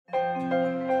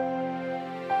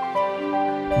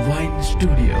Wine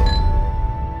Studio.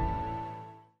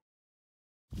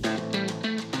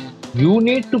 You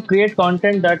need to create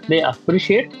content that they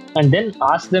appreciate and then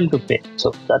ask them to pay.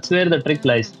 So that's where the trick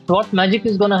lies. What magic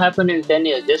is going to happen in 10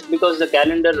 years? Just because the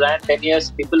calendar ran 10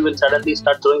 years, people will suddenly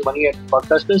start throwing money at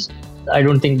podcasters? I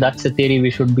don't think that's a theory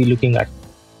we should be looking at.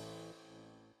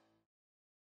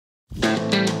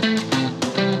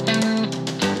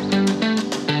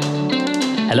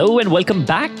 Hello and welcome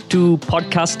back to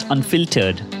Podcast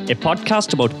Unfiltered, a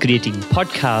podcast about creating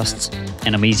podcasts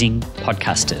and amazing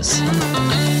podcasters.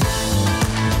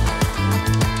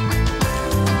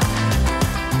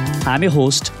 I'm your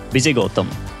host, Vijay Gautam.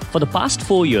 For the past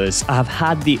 4 years, I have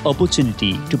had the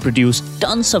opportunity to produce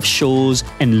tons of shows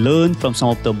and learn from some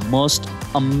of the most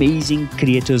amazing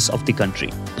creators of the country.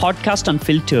 Podcast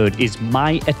Unfiltered is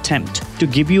my attempt to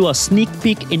give you a sneak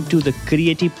peek into the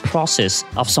creative process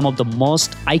of some of the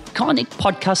most iconic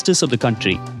podcasters of the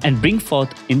country and bring forth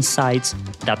insights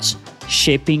that's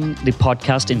shaping the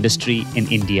podcast industry in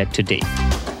India today.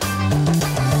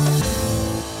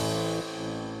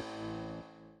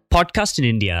 Podcast in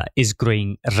India is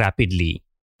growing rapidly,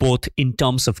 both in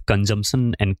terms of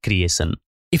consumption and creation.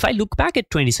 If I look back at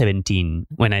 2017,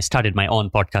 when I started my own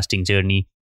podcasting journey,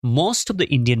 most of the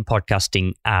Indian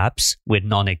podcasting apps were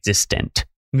non-existent.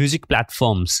 Music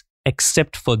platforms,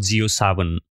 except for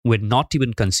JioSaavn, were not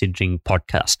even considering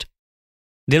podcast.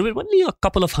 There were only a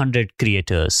couple of hundred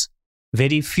creators.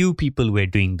 Very few people were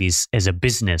doing this as a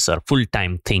business or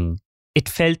full-time thing. It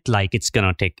felt like it's going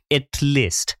to take at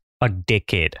least a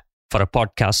decade for a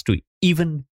podcast to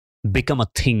even become a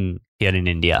thing here in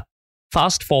India.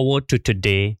 Fast forward to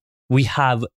today, we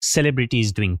have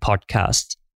celebrities doing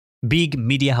podcasts. Big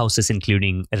media houses,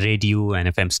 including radio and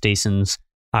FM stations,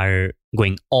 are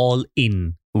going all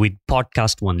in with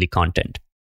podcast-only content.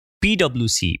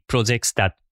 PwC projects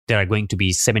that there are going to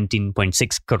be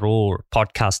 17.6 crore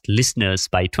podcast listeners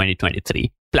by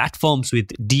 2023. Platforms with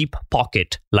deep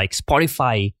pocket like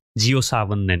Spotify,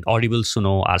 JioSaavn and Audible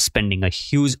Suno are spending a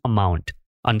huge amount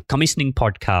on commissioning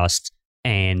podcasts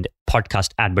and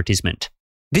podcast advertisement.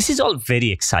 This is all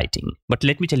very exciting, but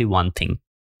let me tell you one thing.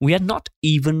 We are not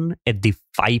even at the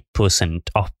 5%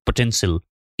 of potential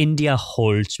India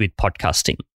holds with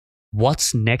podcasting.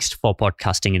 What's next for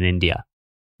podcasting in India?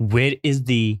 Where is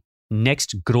the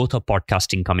next growth of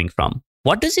podcasting coming from?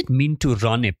 What does it mean to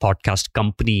run a podcast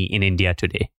company in India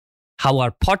today? How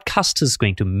are podcasters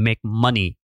going to make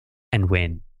money and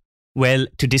when? Well,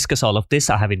 to discuss all of this,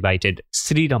 I have invited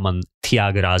Sreeraman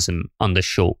Thiagarajan on the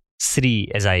show. Sri,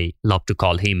 as I love to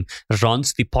call him,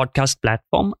 runs the podcast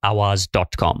platform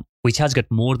Aawaz.com, which has got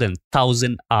more than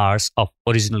 1,000 hours of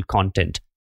original content,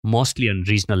 mostly in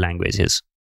regional languages.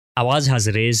 Aawaz has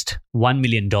raised $1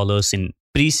 million in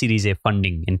pre-Series A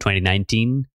funding in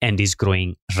 2019 and is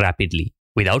growing rapidly.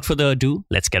 Without further ado,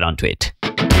 let's get on to it.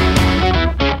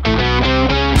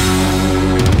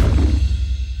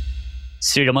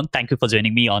 Sreeraman, thank you for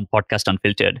joining me on Podcast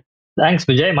Unfiltered. Thanks,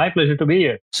 Vijay. My pleasure to be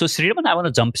here. So, Sreeraman, I want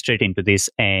to jump straight into this.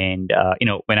 And,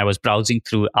 when I was browsing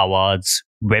through Aawaz's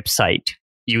website,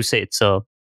 you say it's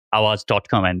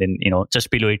Aawaz.com. And then,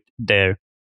 just below it, there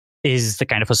is the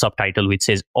kind of a subtitle which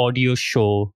says audio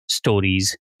show,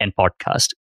 stories, and podcast.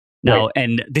 Now, Right.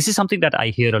 and this is something that I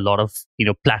hear a lot of,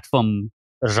 platform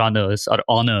runners or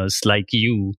owners like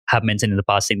you have mentioned in the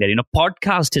past, saying that,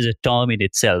 podcast is a term in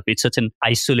itself. It's such an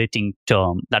isolating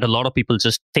term that a lot of people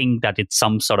just think that it's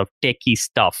some sort of techie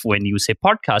stuff when you say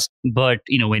podcast. But,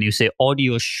 when you say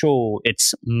audio show,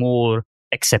 it's more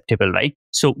acceptable, right?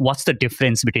 So what's the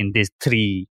difference between these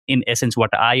three? In essence, what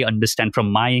I understand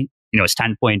from my,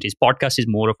 standpoint is podcast is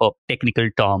more of a technical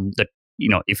term that,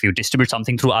 if you distribute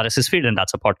something through RSS feed, then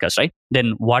that's a podcast, right?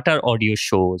 Then what are audio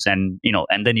shows? And,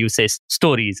 and then you say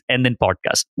stories and then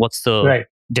podcast. What's the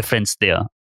difference there?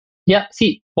 Yeah,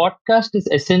 see, podcast is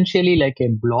essentially like a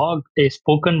blog, a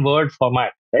spoken word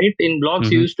format, right? In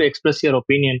blogs, you used to express your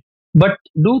opinion. But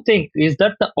do think, is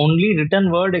that the only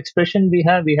written word expression we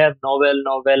have? We have novel,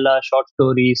 novella, short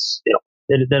stories.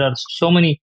 There are so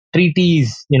many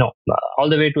treaties, all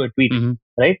the way to a tweet,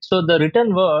 right? So the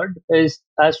written word has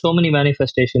so many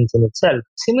manifestations in itself.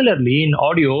 Similarly, in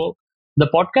audio, the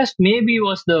podcast maybe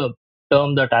was the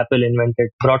term that Apple invented,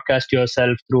 broadcast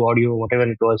yourself through audio, whatever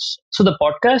it was. So the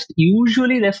podcast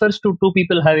usually refers to two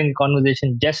people having a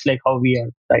conversation just like how we are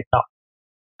right now.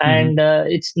 And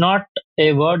it's not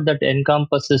a word that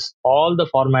encompasses all the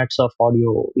formats of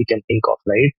audio we can think of,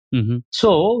 right?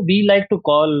 So we like to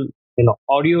call,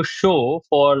 audio show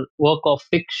for work of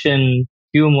fiction,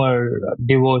 humor,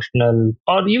 devotional,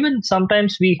 or even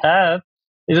sometimes we have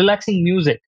relaxing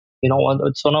music.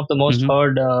 It's one of the most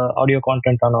heard audio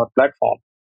content on our platform.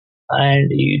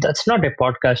 and that's not a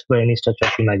podcast by any stretch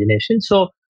of imagination. So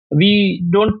we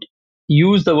don't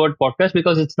use the word podcast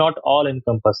because it's not all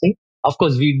encompassing. Of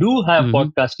course, we do have Mm-hmm.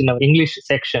 podcast in our English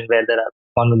section where there are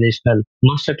conversational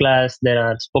masterclass, there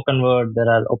are spoken word, there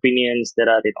are opinions, there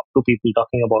are two people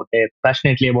talking about it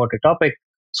passionately about a topic,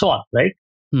 so on, right?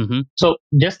 Mm-hmm. So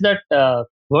just that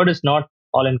word is not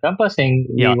all encompassing.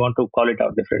 Yeah. We want to call it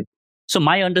out different. So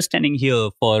my understanding here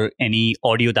for any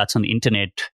audio that's on the internet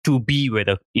to be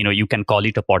whether, you can call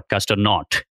it a podcast or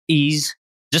not is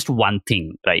just one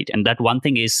thing, right? And that one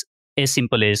thing is as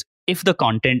simple as if the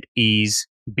content is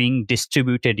being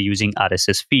distributed using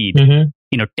RSS feed,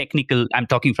 Mm-hmm. technical, I'm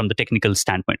talking from the technical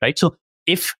standpoint, right? So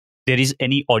if there is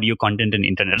any audio content on the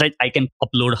internet, right? I can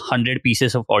upload 100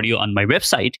 pieces of audio on my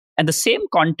website and the same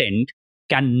content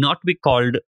cannot be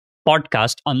called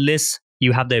podcast unless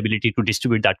you have the ability to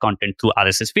distribute that content through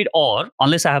RSS feed, or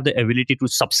unless I have the ability to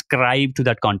subscribe to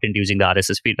that content using the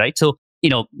RSS feed, right? So,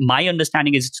 my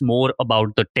understanding is it's more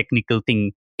about the technical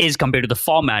thing is compared to the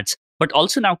formats. But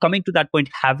also now coming to that point,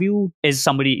 have you, as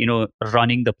somebody,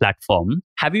 running the platform,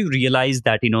 have you realized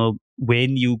that,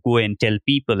 when you go and tell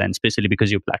people, and especially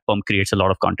because your platform creates a lot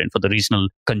of content for the regional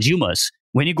consumers,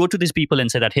 when you go to these people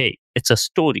and say that, hey, it's a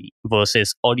story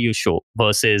versus audio show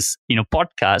versus,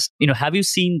 podcast, have you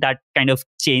seen that kind of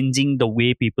changing the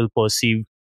way people perceive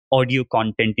audio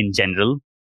content in general?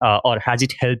 Or has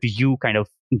it helped you kind of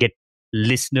get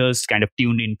listeners kind of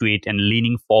tuned into it and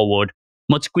leaning forward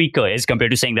much quicker as compared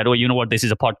to saying that, oh, you know what, this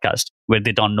is a podcast, where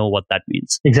they don't know what that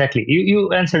means? Exactly. You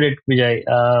answered it, Vijay.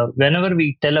 Whenever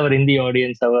we tell our Hindi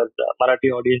audience, our Marathi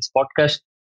audience podcast,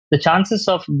 the chances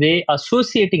of they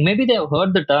associating, maybe they have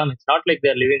heard the term, it's not like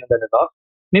they're living under a rock.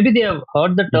 Maybe they have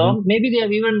heard the Mm-hmm. term, maybe they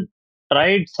have even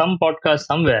tried some podcast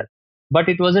somewhere, but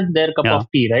it wasn't their cup Yeah. of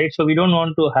tea, right? So we don't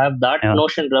want to have that Yeah.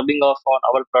 notion rubbing off on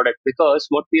our product, because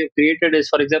what we have created is,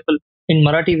 for example, in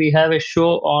Marathi, we have a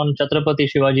show on Chhatrapati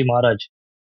Shivaji Maharaj.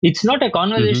 It's not a Mm-hmm.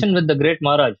 conversation with the great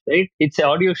Maharaj, right? It's an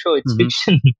audio show. It's Mm-hmm.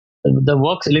 fiction. The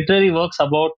works, literary works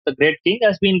about the great king,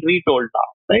 has been retold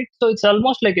now, right? So it's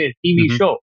almost like a TV Mm-hmm.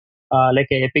 show, like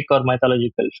a epic or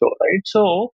mythological show, right?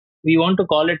 So we want to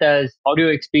call it as audio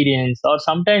experience, or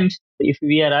sometimes if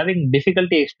we are having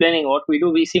difficulty explaining what we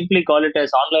do, we simply call it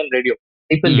as online radio.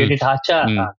 People get it, hacha,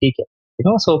 theek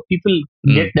hai. So people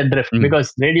get the drift, Mm-hmm.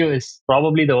 because radio is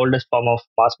probably the oldest form of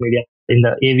mass media in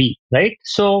the AV, right?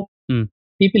 So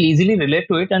people easily relate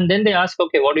to it, and then they ask,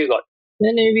 okay, what do you got?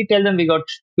 Then we tell them we got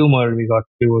humor, we got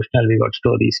devotional, we got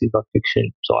stories, we got fiction,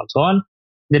 so on, so on.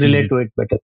 They relate to it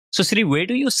better. So, Sri, where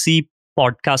do you see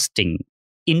podcasting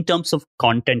in terms of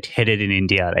content headed in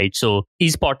India, right? So,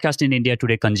 is podcast in India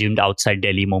today consumed outside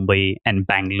Delhi, Mumbai, and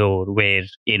Bangalore, where,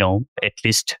 at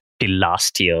least till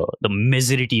last year, the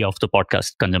majority of the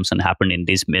podcast consumption happened in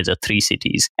these major three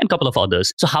cities and a couple of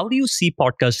others. So, how do you see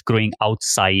podcasts growing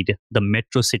outside the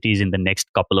metro cities in the next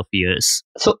couple of years?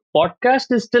 So, podcast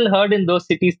is still heard in those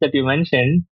cities that you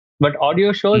mentioned, but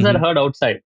audio shows are heard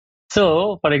outside.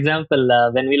 So, for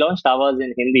example, when we launched Aawaz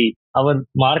in Hindi, our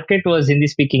market was Hindi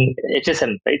speaking,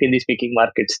 HSM, right? Hindi speaking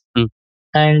markets.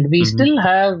 And we still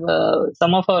have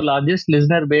some of our largest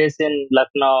listener base in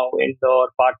Lucknow, Indore,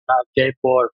 Patna,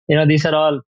 Jaipur. These are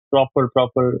all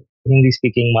proper Hindi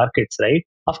speaking markets, right?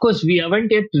 Of course, we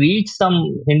haven't yet reached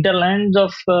some hinterlands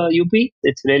of UP.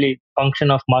 It's really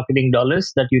function of marketing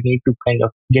dollars that you need to kind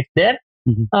of get there.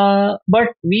 But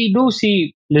we do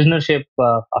see listenership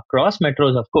across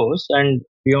metros, of course, and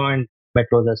beyond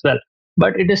metros as well.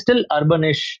 But it is still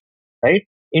urbanish, right?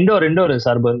 Indore is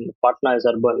urban, Patna is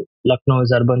urban, Lucknow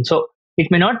is urban. So it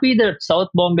may not be the South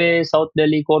Bombay, South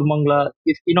Delhi, Koramangala.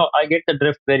 If I get the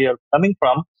drift where you're coming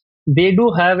from. They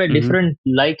do have a different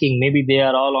liking. Maybe they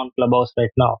are all on Clubhouse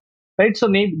right now, right? So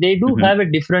maybe they do have a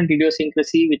different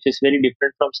idiosyncrasy, which is very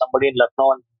different from somebody in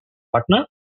Lucknow and Patna.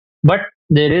 But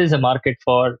there is a market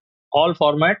for all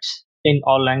formats in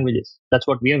all languages. That's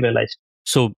what we have realized.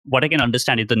 So what I can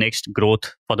understand is the next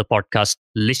growth for the podcast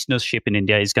listenership in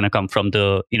India is going to come from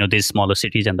the, these smaller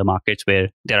cities and the markets where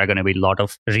there are going to be a lot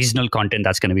of regional content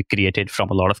that's going to be created from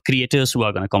a lot of creators who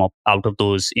are going to come up out of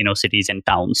those, cities and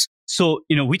towns. So,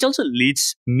 which also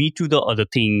leads me to the other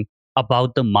thing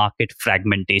about the market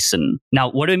fragmentation.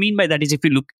 Now, what I mean by that is if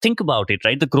you think about it,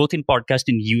 right, the growth in podcast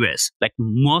in US, like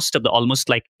almost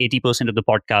like 80% of the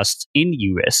podcasts in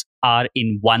US are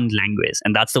in one language.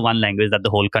 And that's the one language that the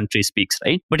whole country speaks,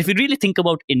 right? But if you really think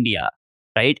about India,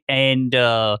 right, and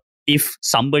if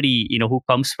somebody, who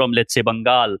comes from, let's say,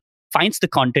 Bengal, finds the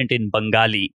content in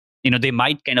Bengali, they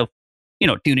might kind of,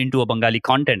 tune into a Bengali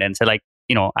content and say like,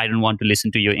 I don't want to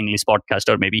listen to your English podcast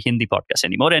or maybe Hindi podcast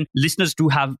anymore. And listeners do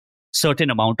have certain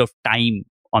amount of time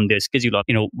on their schedule or,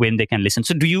 when they can listen.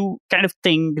 So do you kind of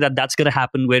think that that's going to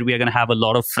happen where we are going to have a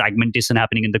lot of fragmentation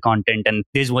happening in the content and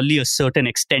there's only a certain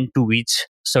extent to which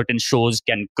certain shows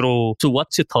can grow? So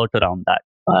what's your thought around that?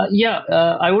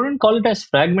 I wouldn't call it as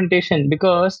fragmentation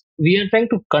because we are trying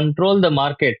to control the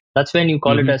market. That's when you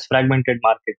call it Mm-hmm. as fragmented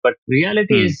market. But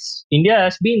reality Mm. is India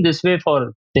has been this way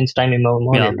for since time Yeah.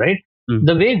 immemorial, right? Mm.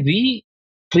 The way we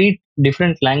treat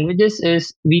different languages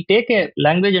is we take a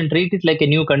language and treat it like a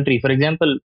new country. For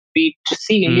example, we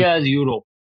see Mm. India as Europe.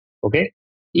 Okay.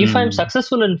 If I'm Mm.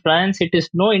 successful in France, it is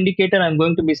no indicator I'm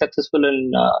going to be successful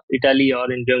in Italy or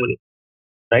in Germany,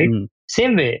 right? Mm.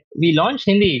 Same way, we launch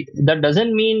Hindi. That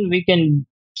doesn't mean we can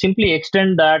simply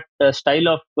extend that style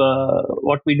of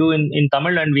what we do in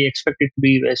Tamil and we expect it to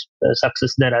be a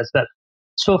success there as well.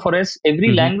 So for us, every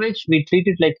Mm-hmm. language, we treat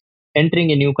it like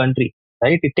entering a new country,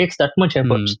 right? It takes that much Mm.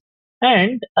 efforts.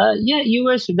 And yeah,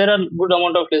 US, there are good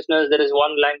amount of listeners. There is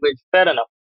one language, fair enough.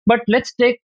 But let's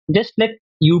take just let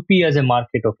UP as a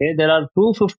market, okay? There are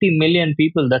 250 million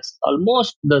people. That's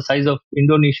almost the size of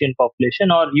Indonesian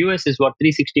population, or US is what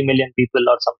 360 million people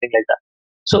or something like that.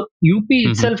 So UP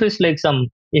Mm-hmm. itself is like some,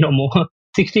 more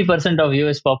 60% of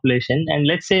US population, and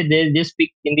let's say they just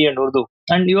speak Hindi and Urdu,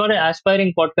 and you are an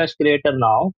aspiring podcast creator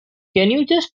now. Can you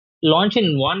just launch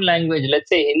in one language, let's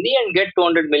say Hindi, and get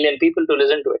 200 million people to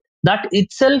listen to it? That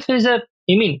itself is I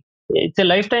mean, it's a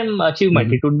lifetime achievement.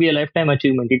 Mm-hmm. It would be a lifetime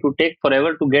achievement. It would take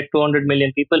forever to get 200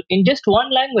 million people in just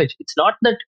one language. It's not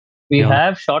that we Yeah.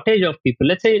 have shortage of people.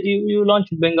 Let's say you launch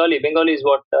Bengali. Bengali is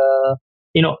what,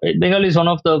 Bengali is one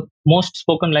of the most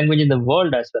spoken language in the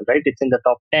world as well, right? It's in the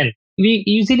top 10. We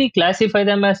easily classify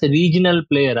them as a regional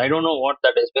player. I don't know what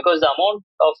that is because the amount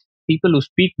of people who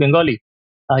speak Bengali,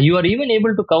 you are even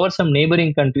able to cover some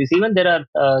neighboring countries. Even there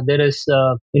is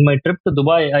in my trip to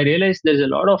Dubai, I realized there's a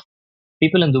lot of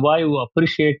people in Dubai who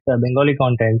appreciate Bengali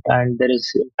content, and there is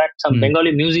in fact some Mm.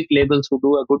 Bengali music labels who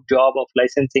do a good job of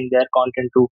licensing their content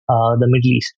to the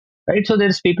Middle East. Right, so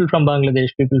there's people from Bangladesh,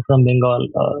 people from Bengal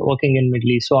working in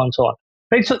Middle East, so on, so on.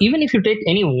 Right, so even if you take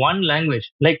any one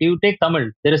language, like you take Tamil,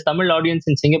 there is Tamil audience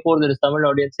in Singapore, there is Tamil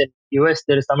audience in US,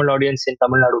 there is Tamil audience in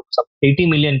Tamil Nadu, some 80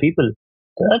 million people.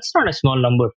 That's not a small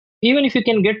number. Even if you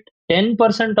can get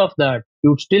 10% of that,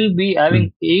 you'd still be having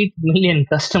Mm. 8 million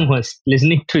customers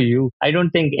listening to you. I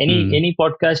don't think Mm. any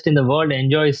podcast in the world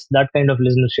enjoys that kind of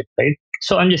listenership, right?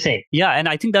 So I'm just saying. Yeah, and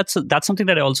I think that's something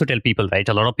that I also tell people, right?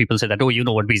 A lot of people say that, oh, you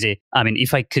know what we say. I mean,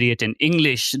 if I create in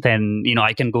English, then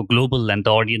I can go global, and the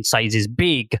audience size is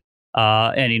big.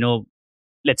 And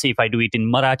let's say if I do it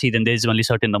in Marathi, then there's only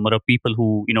certain number of people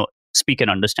who speak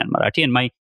and understand Marathi. And my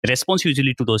response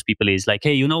usually to those people is like,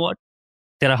 hey, you know what?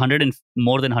 There are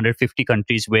more than 150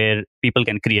 countries where people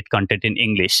can create content in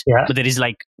English. Yeah. But there is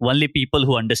like only people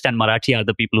who understand Marathi are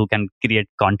the people who can create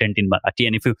content in Marathi.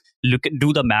 And if you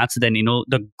do the maths, then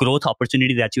the growth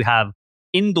opportunity that you have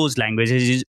in those languages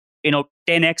is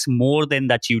 10x more than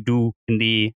that you do in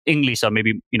the English or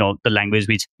maybe the language,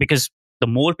 which because the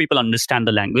more people understand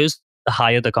the language, the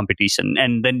higher the competition,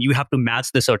 and then you have to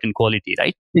match the certain quality,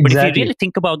 right? But if you Exactly. really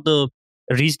think about the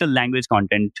regional language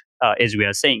content, as we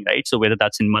are saying, right? So whether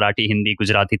that's in Marathi, Hindi,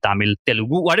 Gujarati, Tamil,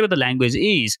 Telugu, whatever the language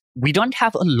is, we don't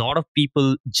have a lot of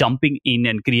people jumping in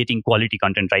and creating quality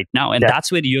content right now. And Yeah.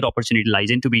 that's where your opportunity lies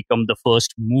in to become the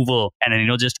first mover and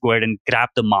then, just go ahead and grab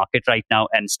the market right now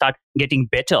and start getting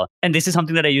better. And this is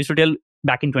something that I used to tell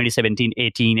back in 2017,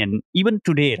 18, and even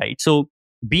today, right? So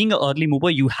being an early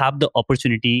mover, you have the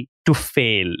opportunity to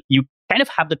fail. You kind of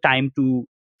have the time to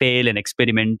fail and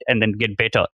experiment and then get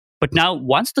better. But now,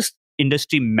 once the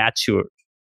industry matures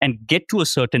and get to a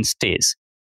certain stage,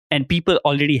 and people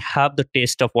already have the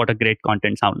taste of what a great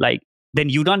content sound like, then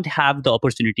you don't have the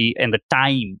opportunity and the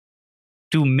time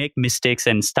to make mistakes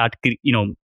and start,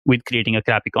 with creating a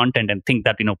crappy content and think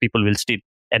that people will still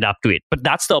adapt to it. But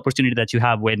that's the opportunity that you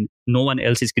have when no one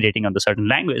else is creating on the certain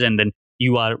language, and then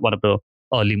you are one of the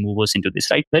early movers into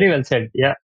this, right? Very well said.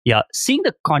 Yeah. Yeah, seeing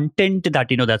the content that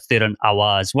that's there on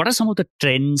Aawaz, what are some of the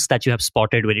trends that you have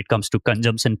spotted when it comes to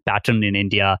consumption pattern in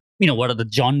India? What are the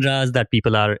genres that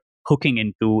people are hooking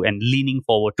into and leaning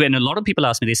forward to? And a lot of people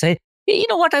ask me, they say, hey, you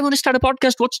know what, I want to start a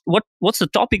podcast. What's the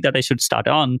topic that I should start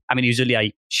on? I mean, usually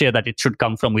I share that it should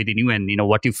come from within you and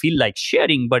what you feel like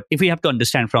sharing. But if we have to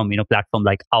understand from platform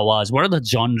like Aawaz, what are the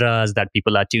genres that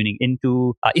people are tuning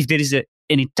into? If there is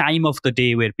any time of the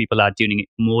day where people are tuning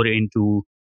more into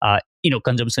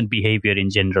consumption behavior in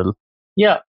general.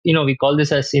 Yeah. We call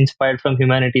this as inspired from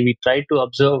humanity. We try to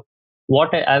observe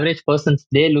what an average person's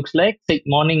day looks like. Say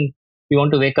morning, you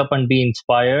want to wake up and be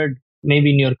inspired. Maybe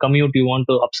in your commute, you want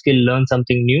to upskill, learn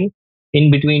something new.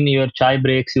 In between your chai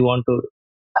breaks, you want to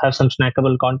have some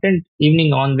snackable content.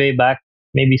 Evening on way back,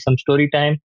 maybe some story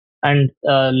time, and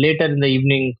later in the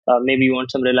evening, maybe you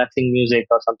want some relaxing music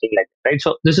or something like that, right?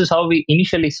 So this is how we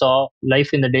initially saw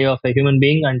life in the day of a human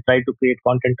being and try to create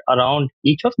content around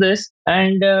each of this,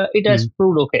 and it has Mm.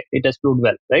 proved okay. It has proved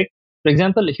well, right? For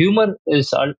example, humor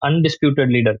is an undisputed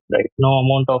leader, right? No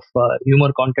amount of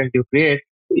humor content you create,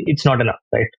 it's not enough,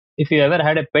 right? If you ever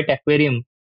had a pet aquarium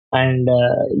and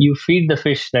you feed the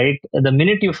fish, right? The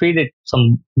minute you feed it,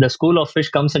 the school of fish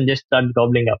comes and just start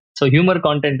gobbling up. So humor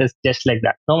content is just like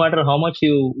that. No matter how much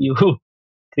you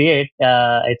create,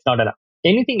 it's not enough.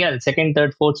 Anything else, second,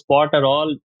 third, fourth spot are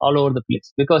all over the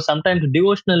place, because sometimes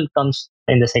devotional comes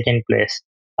in the second place,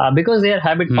 because they are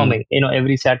habit Mm. forming.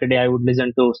 Every Saturday I would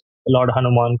listen to Lord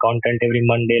Hanuman content, every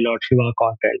Monday Lord Shiva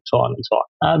content, so on and so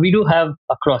on. We do have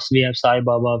across. We have Sai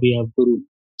Baba, we have Guru,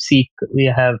 Sikh, we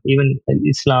have even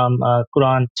Islam,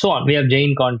 Quran, so on. We have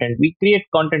Jain content. We create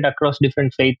content across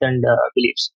different faith and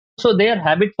beliefs. So they are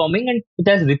habit forming, and it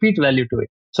has repeat value to it.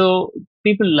 So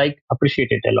people appreciate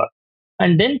it a lot.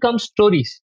 And then comes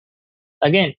stories.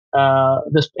 Again,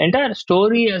 the entire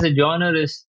story as a genre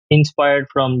is inspired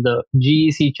from the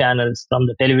GEC channels, from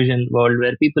the television world,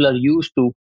 where people are used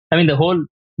to. I mean, the whole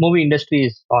movie industry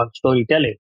is on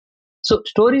storytelling. So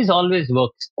stories always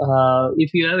works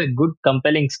if you have a good,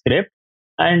 compelling script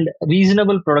and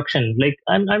reasonable production. Like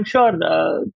I'm sure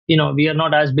we are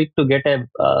not as big to get a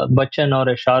Bachchan or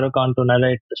a Shah Rukh Khan to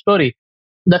narrate the story.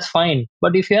 That's fine.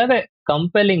 But if you have a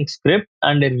compelling script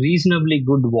and a reasonably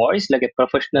good voice, like a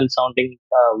professional sounding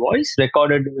voice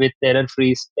recorded with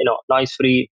error-free,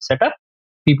 noise-free setup,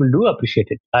 people do appreciate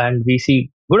it, and we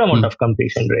see good amount Mm. of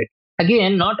completion rate.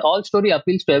 Again, not all story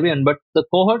appeals to everyone, but the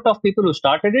cohort of people who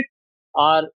started it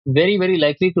are very, very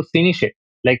likely to finish it.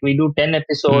 Like we do 10 Mm.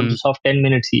 episodes of 10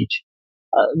 minutes each.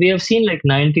 We have seen like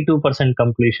 92%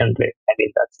 completion rate. I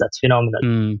mean, that's phenomenal.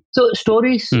 Mm. So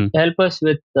stories Mm. help us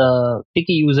with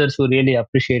picky users who really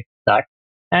appreciate that.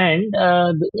 And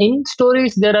in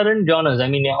stories, there aren't genres. I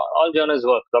mean, all genres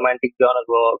work. Romantic genre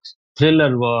works,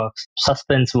 thriller works,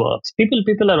 suspense works.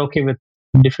 People are okay with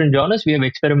different genres. We have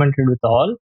experimented with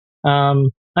all.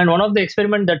 And one of the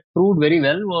experiment that proved very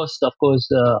well was, of course,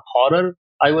 horror.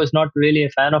 I was not really a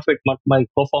fan of it, but my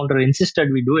co-founder insisted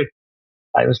we do it.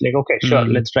 I was like, okay, sure,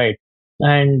 Mm. let's try it.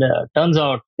 And turns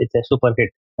out it's a super hit.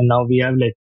 And now we have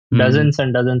like Mm. dozens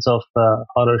and dozens of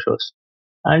horror shows,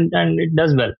 and it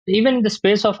does well. Even in the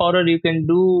space of horror, you can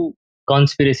do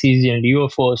conspiracies and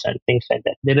UFOs and things like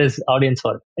that. There is audience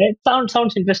for it. It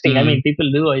sounds interesting. I mean, Mm.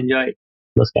 people do enjoy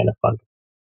those kind of content.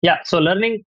 Yeah. So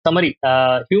learning summary: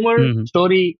 humor, Mm.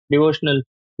 story, devotional.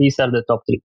 These are the top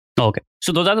three. Okay.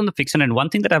 So those are on the fiction. And one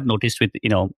thing that I've noticed with,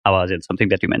 Aawaz and something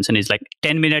that you mentioned is like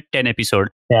 10-minute, 10 episode.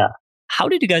 Yeah. How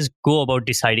did you guys go about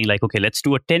deciding like, okay, let's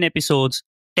do a 10 episodes,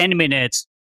 10 minutes,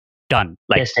 done,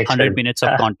 like Just 100 experiment. minutes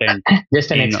of content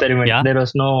Just an experiment. yeah. There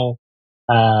was no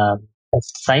uh,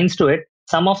 science to it.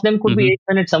 Some of them could be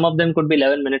Mm-hmm. 8 minutes, some of them could be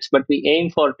 11 minutes, but we aim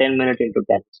for 10 minutes into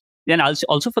 10. Then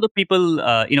also for the people,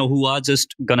 who are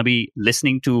just going to be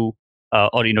listening to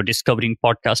or, discovering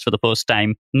podcast for the first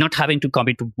time, not having to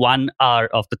commit to 1 hour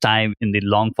of the time in the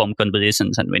long form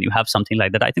conversations. And when you have something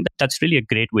like that, I think that's really a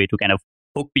great way to kind of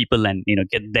hook people and,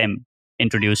 get them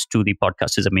introduced to the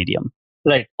podcast as a medium.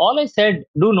 Right. All I said,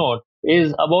 do note,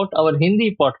 is about our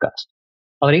Hindi podcast.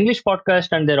 Our English podcast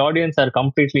and their audience are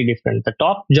completely different. The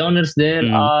top genres there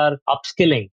Mm. are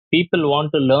upskilling. People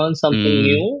want to learn something Mm.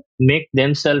 new, make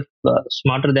themselves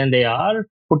smarter than they are,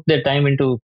 put their time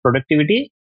into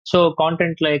productivity. So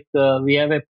content like we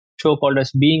have a show called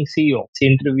as Being CEO. It's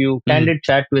interview, Mm. candid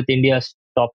chat with India's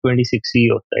top 26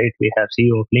 CEOs, right? We have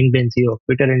CEO of LinkedIn, CEO of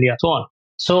Twitter India, so on.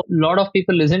 So a lot of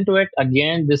people listen to it.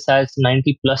 Again, this has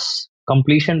 90 plus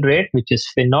completion rate, which is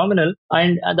phenomenal.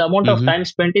 And the amount of Mm-hmm. time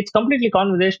spent, it's completely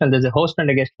conversational. There's a host and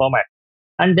a guest format.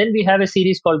 And then we have a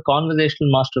series called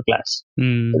Conversational Masterclass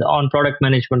Mm. on product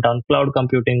management, on cloud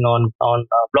computing, on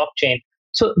blockchain.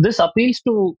 So this appeals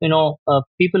to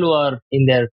people who are in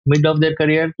their mid of their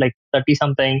career, like 30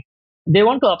 something. They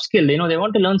want to upskill. They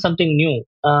want to learn something new,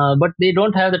 but they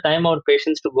don't have the time or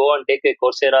patience to go and take a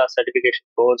Coursera certification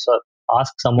course or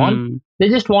ask someone. Mm. They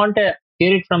just want to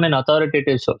hear it from an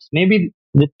authoritative source. Maybe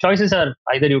the choices are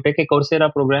either you take a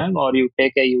Coursera program or you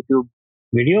take a YouTube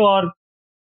video, or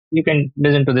you can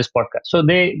listen to this podcast. So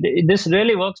this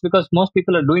really works because most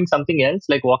people are doing something else,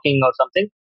 like walking or something,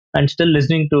 and still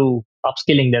listening to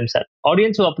upskilling themselves.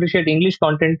 Audience who appreciate English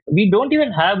content, we don't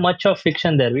even have much of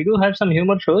fiction there. We do have some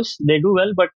humor shows, they do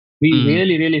well, but we Mm.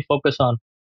 really, really focus on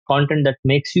content that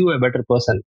makes you a better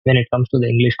person when it comes to the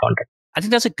English content. I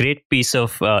think that's a great piece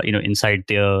of insight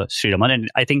there, Sreeraman, and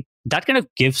I think that kind of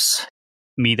gives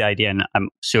me the idea, and I'm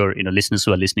sure listeners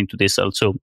who are listening to this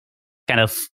also kind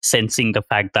of sensing the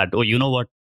fact that, oh, you know what,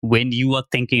 when you are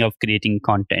thinking of creating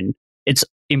content, it's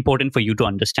important for you to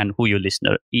understand who your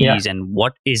listener Yeah. is and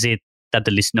what is it that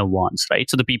the listener wants, right?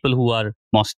 So the people who are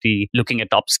mostly looking at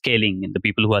upscaling and the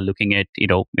people who are looking at,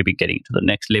 maybe getting to the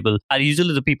next level are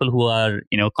usually the people who are,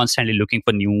 constantly looking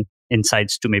for new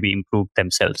insights to maybe improve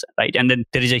themselves, right? And then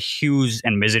there is a huge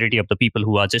and majority of the people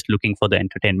who are just looking for the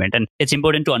entertainment. And it's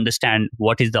important to understand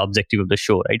what is the objective of the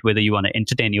show, right? Whether you want to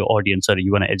entertain your audience or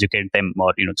you want to educate them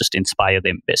or, just inspire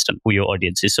them based on who your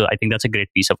audience is. So I think that's a great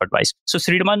piece of advice. So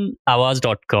Sreeraman,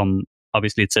 Aawaz.com,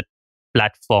 obviously it's a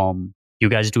platform. You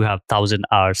guys do have 1,000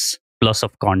 hours plus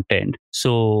of content.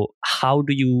 So how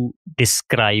do you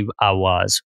describe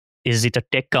Aawaz? Is it a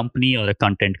tech company or a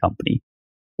content company?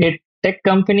 A tech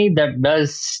company that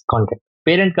does content.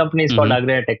 Parent company is called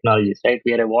Agraya Technologies, right?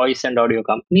 We are a voice and audio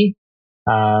company.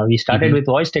 We started with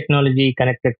voice technology,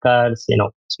 connected cars,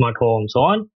 smart home, so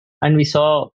on. And we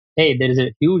saw, hey, there is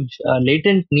a huge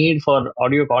latent need for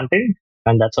audio content.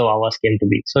 And that's how Aawaz came to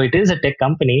be. So it is a tech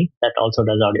company that also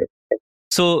does audio.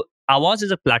 So Aawaz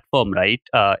is a platform, right?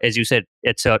 As you said,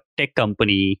 it's a tech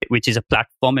company, which is a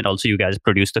platform, and also you guys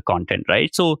produce the content,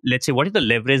 right? So let's say, what is the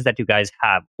leverage that you guys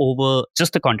have over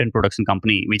just the content production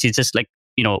company, which is just like,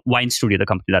 Wine Studio, the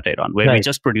company that I run, where we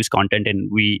just produce content and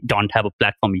we don't have a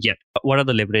platform yet. What are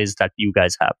the leverages that you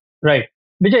guys have? Right.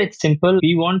 Vijay, it's simple.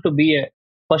 We want to be a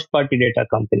first party data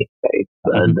company, right?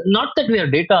 Not that we are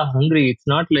data hungry. It's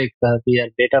not like we are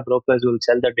data brokers who will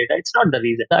sell the data. It's not the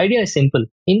reason. The idea is simple.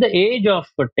 In the age of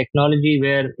technology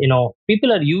where,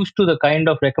 people are used to the kind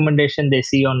of recommendation they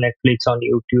see on Netflix, on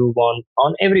YouTube,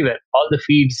 on everywhere, all the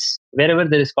feeds, wherever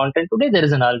there is content today, there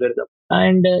is an algorithm.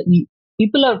 And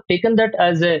people have taken that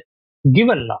as a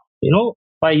given now. If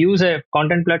I use a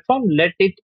content platform, let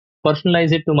it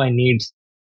personalize it to my needs.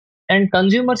 And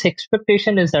consumers'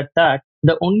 expectation is that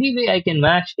the only way I can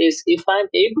match is if I'm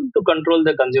able to control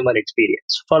the consumer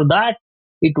experience. For that,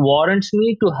 it warrants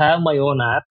me to have my own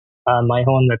app, my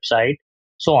own website,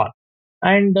 so on.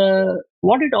 And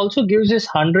what it also gives is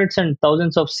hundreds and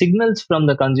thousands of signals from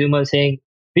the consumer saying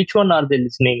which one are they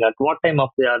listening at, what time of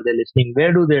day are they listening,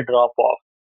 where do they drop off,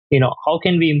 how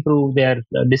can we improve their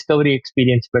discovery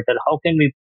experience better, how can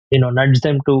we nudge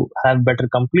them to have better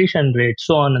completion rates,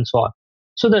 so on and so on.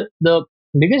 So the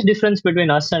biggest difference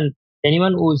between us and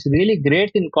anyone who's really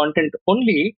great in content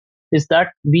only is that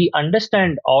we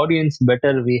understand audience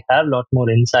better, we have a lot more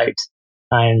insights,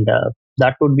 and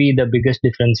that would be the biggest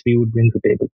difference we would bring to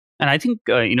table. And I think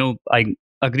I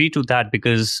agree to that,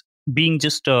 because being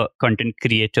just a content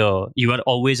creator, you are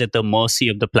always at the mercy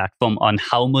of the platform on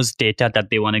how much data that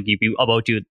they want to give you about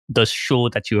you, the show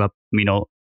that you have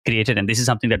created. And this is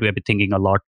something that we have been thinking a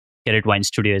lot here at Wine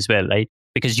Studio as well, right?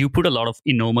 Because you put a lot of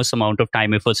enormous amount of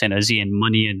time, efforts, energy, and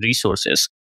money and resources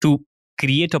to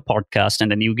create a podcast,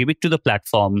 and then you give it to the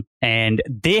platform, and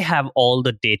they have all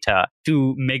the data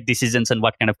to make decisions on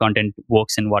what kind of content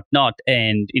works and what not.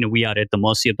 And we are at the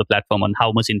mercy of the platform on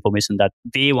how much information that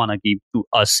they want to give to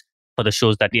us for the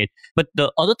shows that we get. But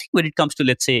the other thing, when it comes to,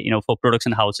 let's say, for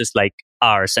production houses like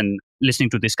ours, and listening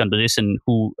to this conversation,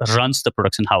 who runs the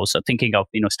production house or thinking of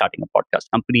starting a podcast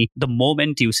company, the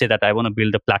moment you say that I want to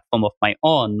build a platform of my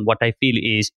own, what I feel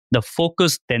is the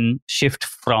focus then shift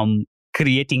from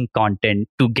creating content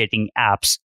to getting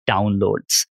apps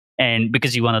downloads. And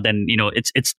because you want to then,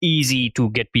 it's easy to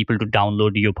get people to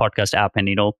download your podcast app and,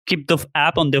 keep the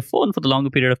app on their phone for the longer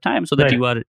period of time, so that you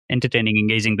are entertaining,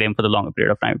 engaging them for the longer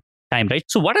period of time, right?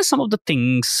 So what are some of the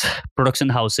things production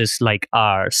houses like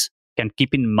ours can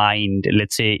keep in mind?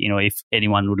 Let's say, if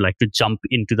anyone would like to jump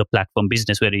into the platform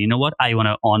business where, I want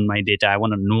to own my data, I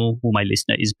want to know who my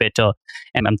listener is better,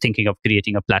 and I'm thinking of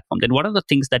creating a platform, then what are the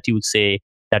things that you would say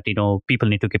that people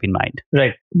need to keep in mind?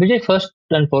 Right, Vijay, first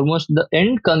and foremost, the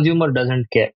end consumer doesn't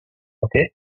care. Okay.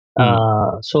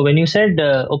 So when you said,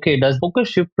 okay, does focus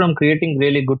shift from creating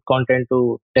really good content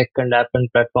to tech and app and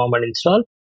platform and install?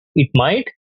 It might,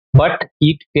 but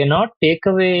it cannot take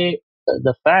away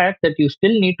the fact that you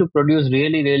still need to produce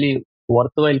really, really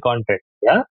worthwhile content.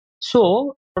 Yeah.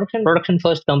 So production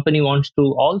first company wants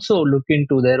to also look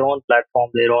into their own platform,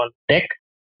 their own tech.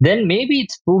 Then maybe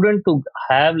it's prudent to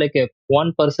have like a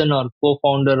one person or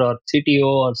co-founder or CTO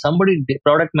or somebody,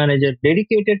 product manager,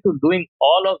 dedicated to doing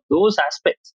all of those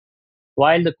aspects,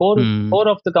 while the core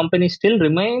of the company still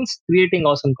remains creating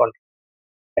awesome content,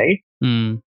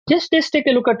 right? Just take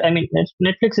a look at,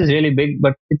 Netflix is really big,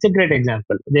 but it's a great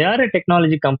example. They are a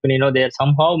technology company, they are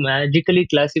somehow magically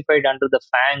classified under the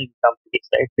FANG companies,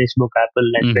 right? Facebook, Apple,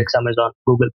 Netflix, Amazon,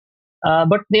 Google.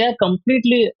 But they are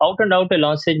completely out and out a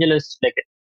Los Angeles, like a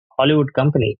Hollywood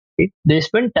company. They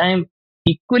spend time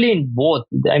equally in both.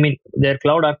 I mean, their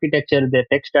cloud architecture, their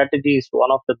tech strategy is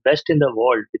one of the best in the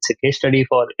world. It's a case study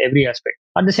for every aspect.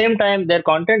 At the same time, their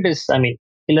content is, I mean,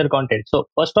 killer content. So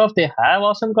first off, they have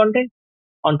awesome content.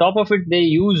 On top of it, they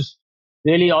use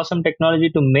really awesome technology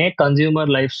to make consumer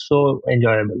life so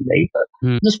enjoyable. Right?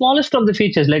 Mm, The smallest of the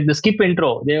features, like the skip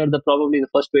intro, they were probably the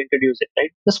first to introduce it. Right?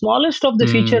 The smallest of the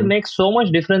feature mm, makes so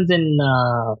much difference in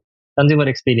consumer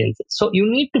experiences. So you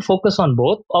need to focus on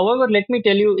both. However, let me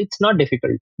tell you, it's not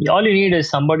difficult. All you need is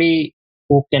somebody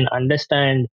who can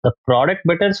understand the product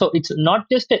better. So it's not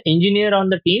just an engineer on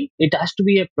the team; it has to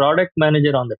be a product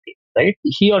manager on the team. Right?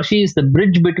 He or she is the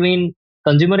bridge between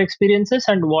consumer experiences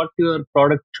and what your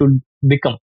product should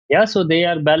become. Yeah, so they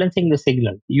are balancing the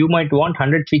signal. You might want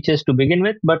 100 features to begin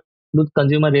with, but do the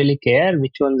consumer really care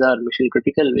which ones are mission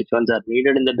critical, which ones are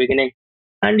needed in the beginning?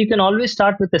 And you can always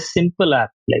start with a simple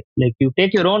app, like you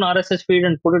take your own RSS feed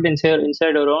and put it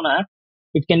inside your own app.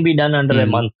 It can be done under a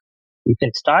mm, month. You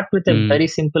can start with a mm, very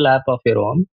simple app of your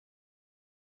own,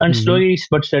 and mhm, slowly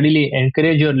but steadily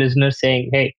encourage your listeners, saying,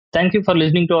 "Hey, thank you for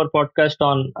listening to our podcast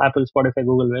on Apple, Spotify,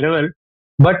 Google, wherever.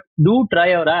 But do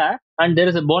try our app, and there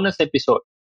is a bonus episode."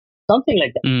 Something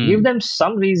like that. Give mm, them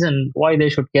some reason why they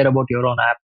should care about your own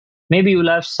app. Maybe you'll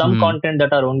have some mm, content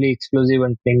that are only exclusive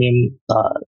and premium.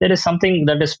 There is something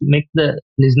that is make the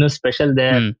listener special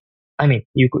there. mm, I mean,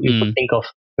 you could mm, think of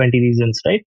 20 reasons,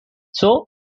 right? So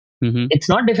mhm, it's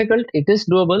not difficult. It is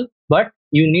doable, but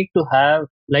you need to have,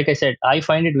 like I said, I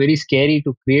find it very scary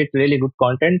to create really good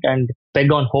content and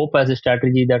peg on hope as a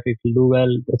strategy that it will do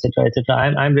well, etc., etc.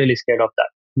 I'm really scared of that.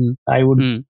 mm, I would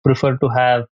mm. prefer to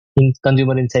have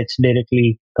consumer insights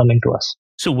directly coming to us.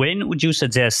 So when would you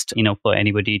suggest, for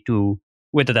anybody to,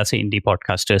 whether that's an indie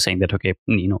podcaster saying that, okay,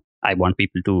 I want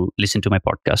people to listen to my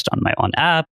podcast on my own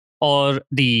app, or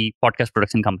the podcast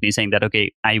production company saying that,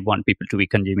 okay, I want people to be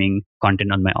consuming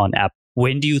content on my own app.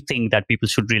 When do you think that people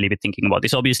should really be thinking about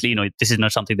this? Obviously, this is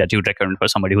not something that you would recommend for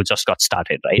somebody who just got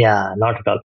started, right? Yeah, not at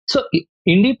all. So,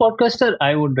 indie podcaster,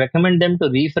 I would recommend them to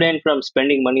refrain from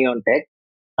spending money on tech,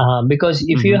 because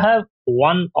if you Mm-hmm. have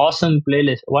one awesome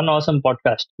playlist, one awesome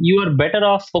podcast, you are better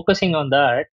off focusing on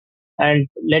that and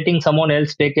letting someone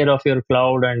else take care of your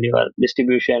cloud and your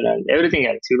distribution and everything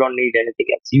else. You don't need anything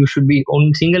else. You should be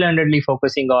single-handedly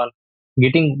focusing on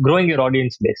growing your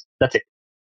audience base. That's it.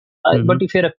 But Mm-hmm.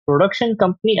 if you're a production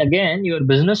company, again, your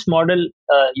business model,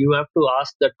 you have to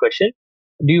ask that question.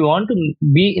 Do you want to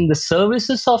be in the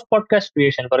services of podcast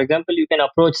creation? For example, you can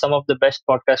approach some of the best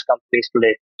podcast companies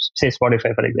today, say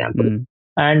Spotify, for example, Mm-hmm.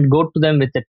 and go to them with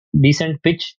a decent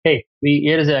pitch. Hey,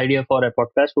 here is an idea for a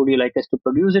podcast. Would you like us to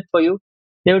produce it for you?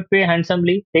 They would pay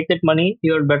handsomely, take that money,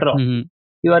 you're better off. Mm-hmm.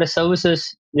 You are a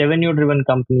services, revenue driven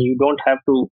company. You don't have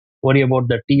to worry about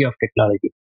the T of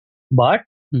technology. But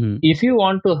Mm-hmm. if you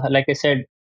want to, like I said,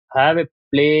 have a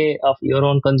play of your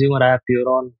own consumer app, your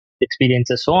own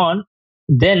experiences, so on,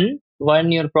 then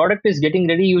when your product is getting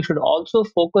ready, you should also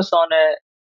focus on a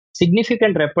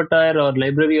significant repertoire or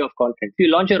library of content. If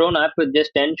you launch your own app with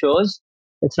just 10 shows,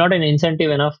 it's not an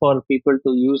incentive enough for people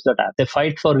to use that app. They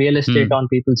fight for real estate on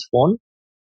people's phone,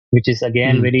 which is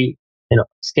again Mm-hmm. very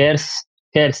scarce,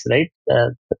 right?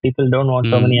 The people don't want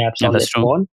so many Mm-hmm. apps Yeah, on that's their true.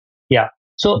 phone. Yeah.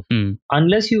 So Mm-hmm.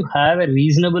 unless you have a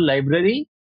reasonable library,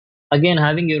 again,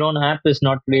 having your own app is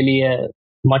not really a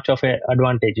much of an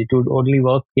advantage. It would only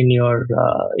work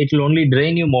it will only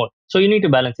drain you more. So you need to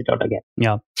balance it out again.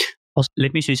 Yeah. Also,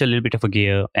 let me switch a little bit of a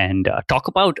gear and talk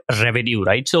about revenue,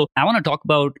 right? So I want to talk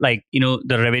about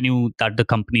the revenue that the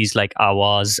companies like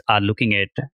Aawaz are looking at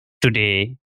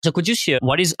today. So could you share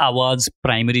what is Aawaz's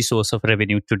primary source of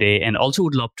revenue today? And also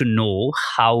would love to know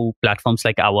how platforms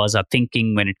like Aawaz are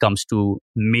thinking when it comes to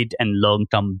mid and long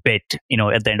term bet.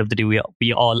 At the end of the day,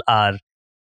 we all are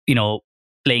you know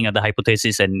playing at the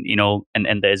hypothesis and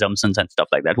and the assumptions and stuff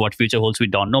like that. What future holds, we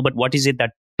don't know, but what is it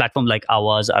that platform like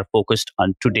ours are focused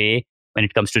on today when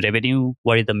it comes to revenue?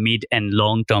 What is the mid and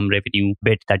long term revenue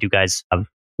bet that you guys have?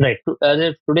 Right. As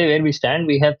of today, where we stand,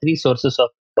 we have three sources of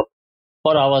income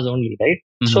for hours only, right?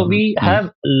 So Mm-hmm. we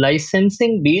have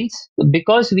licensing deals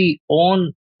because we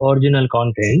own original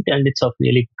content and it's of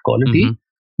really good Mm-hmm. quality.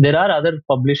 There are other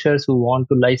publishers who want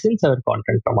to license our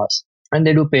content from us and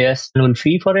they do pay us annual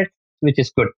fee for it, which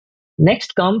is good.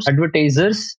 Next comes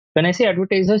advertisers. When I say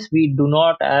advertisers, we do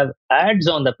not have ads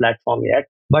on the platform yet,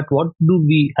 but what do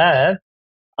we have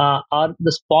are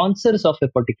the sponsors of a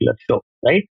particular show,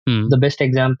 right? The best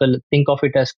example, think of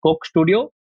it as Coke Studio.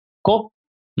 Coke,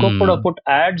 Coke would have Mm-hmm. put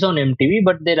ads on MTV,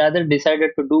 but they rather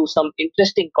decided to do some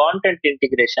interesting content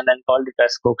integration and called it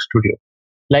as Coke Studio.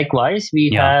 Likewise,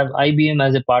 we Yeah. have IBM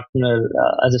as a partner,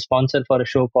 as a sponsor for a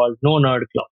show called No Nerd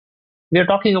Club. We are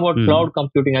talking about Mm. cloud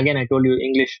computing. Again, I told you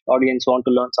English audience want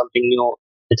to learn something new,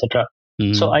 etc.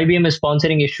 So Mm. IBM is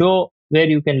sponsoring a show where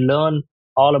you can learn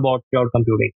all about cloud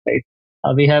computing, right?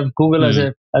 We have Google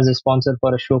Mm. as a sponsor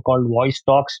for a show called Voice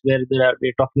Talks, where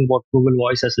we're talking about Google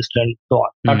Voice Assistant, so on.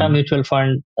 Tata Mm. Mutual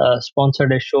Fund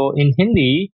sponsored a show in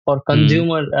Hindi for Mm.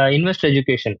 consumer investor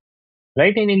education,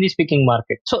 right, in Hindi speaking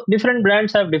market. So different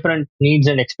brands have different needs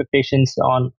and expectations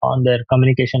on their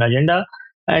communication agenda,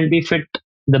 and we fit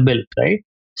the bill, right?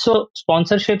 So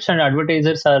sponsorships and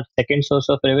advertisers are second source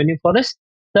of revenue for us.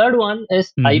 Third one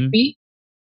is Mm. IP,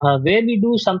 where we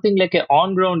do something like a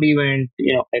on-ground event,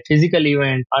 a physical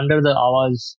event under the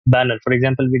Aawaz banner. For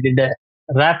example, we did a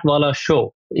Rap Wala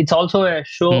show. It's also a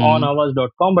show on Mm.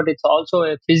 Aawaz.com, but it's also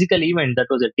a physical event that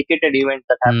was a ticketed event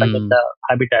that happened in Mm. the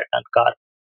Habitat and Car,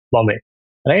 Bombay,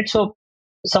 right? So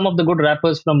some of the good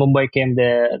rappers from Mumbai came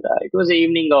there. It was an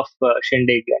evening of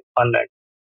shindig and fun and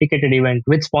ticketed event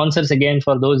with sponsors again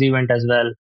for those event as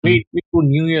well. We do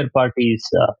New Year parties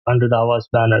under the Awas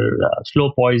banner,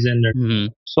 Slow Poison, and Mm.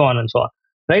 so on and so on,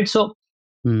 right? So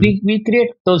Mm. we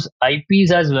create those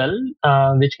IPs as well,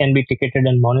 which can be ticketed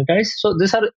and monetized. So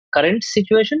these are current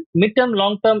situation. Midterm,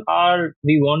 long term are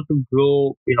we want to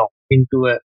grow, into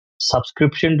a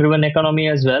subscription driven economy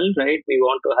as well, right? We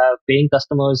want to have paying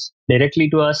customers directly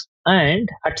to us and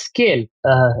at scale.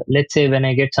 Let's say when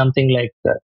I get something like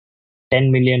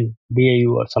 10 million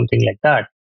DAU or something like that,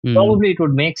 Mm. probably it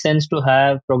would make sense to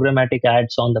have programmatic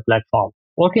ads on the platform.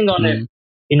 Working on a Mm.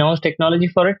 in-house technology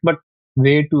for it, but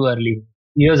way too early,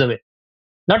 years away.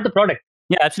 Not the product.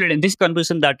 Yeah, absolutely. And this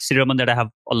conversation that Sreeraman that I have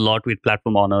a lot with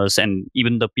platform owners and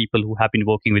even the people who have been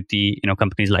working with the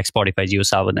companies like Spotify,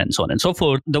 JioSaavn, and so on and so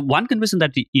forth. The one conversation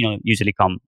that usually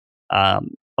come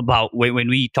about when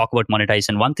we talk about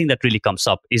monetization, one thing that really comes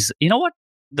up is what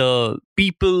the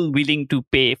people willing to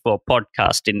pay for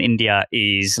podcast in India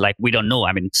is like. We don't know.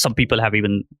 I mean, some people have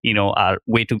even are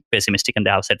way too pessimistic and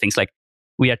they have said things like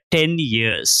we are 10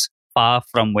 years far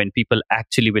from when people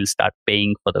actually will start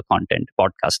paying for the content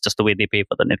podcast, just the way they pay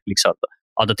for the Netflix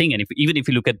or the thing. And even if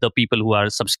you look at the people who are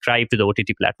subscribed to the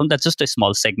OTT platform, that's just a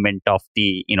small segment of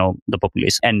the the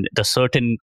populace and the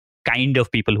certain kind of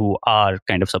people who are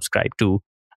kind of subscribed to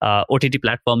OTT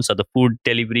platforms or the food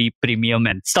delivery premium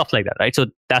and stuff like that, right? So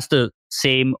that's the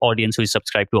same audience who is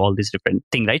subscribed to all these different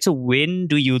things, right? So when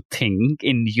do you think,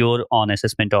 in your own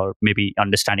assessment or maybe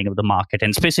understanding of the market, and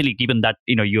especially given that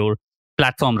your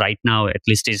platform right now at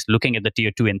least is looking at the tier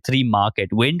 2 and 3 market,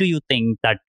 when do you think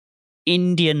that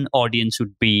Indian audience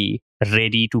would be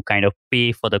ready to kind of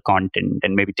pay for the content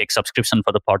and maybe take subscription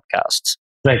for the podcasts?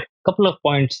 Right. Couple of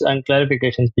points and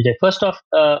clarifications, Vijay. First off,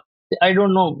 I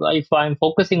don't know if I'm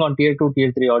focusing on tier two,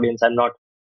 tier three audience. I'm not.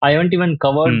 I haven't even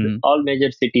covered Mm. all major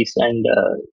cities and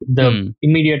the Mm.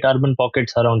 immediate urban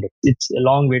pockets around it. It's a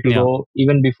long way to Yeah. go,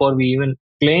 even before we even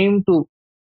claim to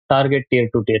target tier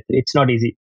two, tier three. It's not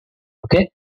easy. Okay.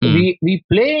 Mm. We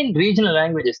play in regional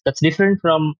languages. That's different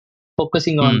from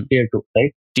focusing on Mm. tier two,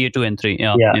 right? Tier 2 and 3.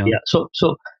 Yeah. Yeah, Yeah. yeah.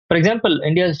 So for example,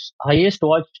 India's highest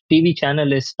watched TV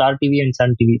channel is Star TV and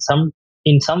Sun TV.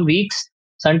 In some weeks,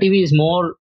 Sun TV is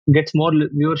more gets more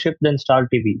viewership than Star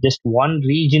TV. Just one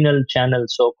regional channel,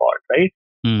 so called, right?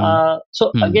 Mm.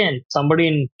 So Mm. again, somebody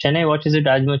in Chennai watches it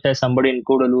as much as somebody in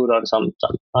Kudalur or some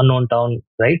unknown town,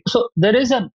 right? So there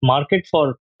is a market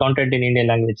for content in Indian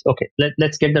language. Okay,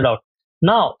 let's get that out.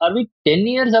 Now, are we 10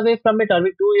 years away from it? Are we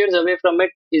 2 years away from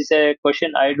it? Is a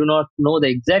question I do not know the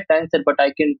exact answer, but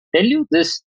I can tell you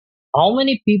this. How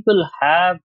many people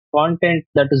have content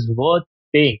that is worth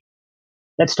paying?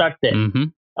 Let's start there. Mm-hmm.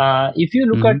 If you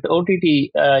look at Mm-hmm.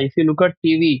 OTT, if you look at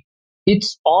TV,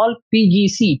 it's all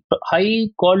PGC, high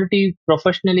quality,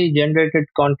 professionally generated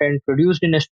content produced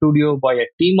in a studio by a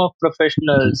team of Mm-hmm.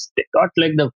 professionals. They got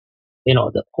like the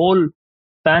whole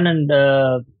fan and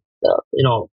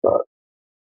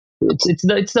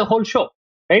it's the whole show,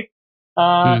 right?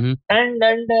 Uh, Mm-hmm. and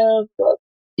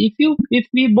if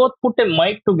we both put a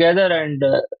mic together and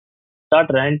start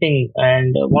ranting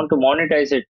and want to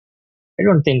monetize it, I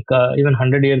don't think even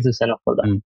 100 years is enough for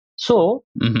that. So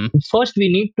Mm-hmm. first we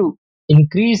need to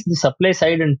increase the supply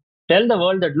side and tell the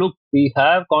world that look, we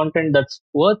have content that's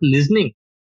worth listening,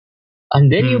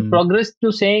 and then you Mm-hmm. progress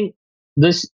to saying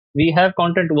this, we have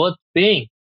content worth paying,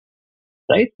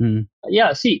 right?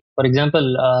 Yeah, see, for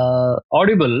example,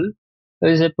 Audible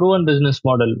is a proven business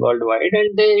model worldwide,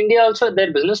 and India also,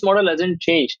 their business model hasn't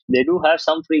changed. They do have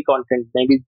some free content,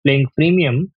 maybe playing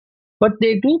premium, but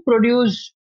they do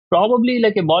produce probably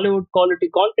like a Bollywood quality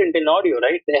content in audio,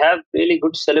 right? They have really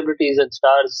good celebrities and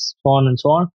stars, so on and so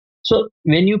on. So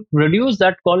when you produce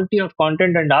that quality of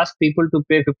content and ask people to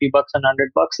pay $50 and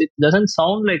 $100, it doesn't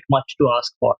sound like much to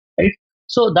ask for, right?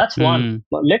 So that's one.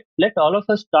 Mm, Let all of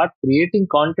us start creating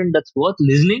content that's worth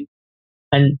listening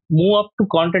and move up to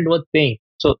content worth paying.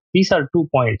 So these are 2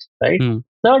 points, right? mm,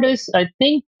 Third is, I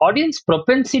think audience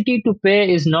propensity to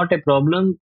pay is not a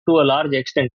problem to a large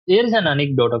extent. Here is an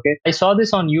anecdote. Okay, I saw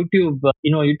this on YouTube.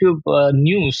 YouTube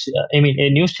news. I mean, a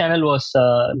news channel was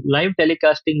live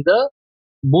telecasting the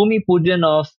Bhumi Pujan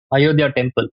of Ayodhya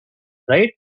temple,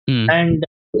 right? mm, And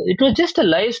it was just a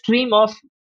live stream of.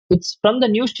 It's from the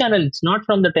news channel. It's not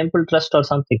from the temple trust or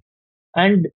something.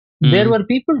 And there mm. were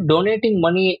people donating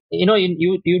money. In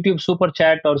YouTube super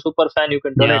chat or super fan, you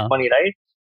can donate Yeah. money, right?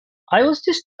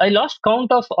 I lost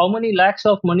count of how much lakhs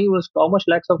of money was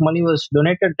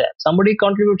donated there. Somebody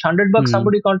contributes $100, Mm,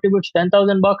 somebody contributes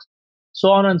 $10,000, so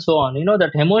on and so on.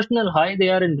 That emotional high they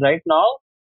are in right now,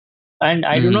 and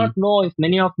I do not mm, know if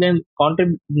many of them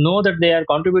know that they are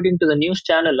contributing to the news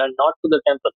channel and not to the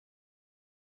temple.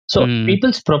 So mm.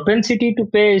 people's propensity to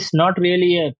pay is not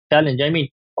really a challenge. I mean,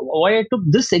 why I took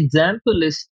this example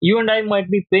is you and I might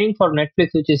be paying for Netflix,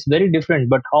 which is very different.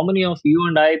 But how many of you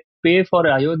and I pay for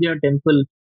Ayodhya temple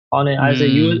as a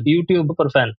Mm. YouTube super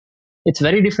fan? It's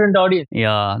very different audience.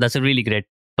 Yeah, that's a really great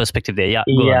perspective there. Yeah,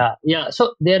 go on. Yeah, yeah.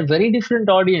 So they are very different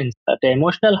audience at the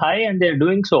emotional high, and they are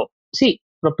doing so. See,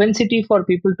 propensity for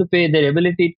people to pay, their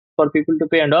ability for people to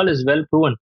pay, and all is well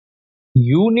proven.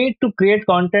 You need to create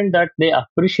content that they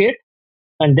appreciate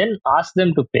and then ask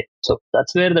them to pay. So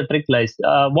that's where the trick lies.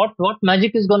 What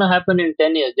magic is going to happen in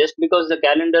 10 years? Just because the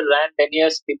calendar ran 10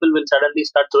 years, people will suddenly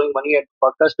start throwing money at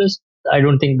podcasters? I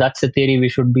don't think that's a theory we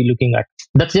should be looking at.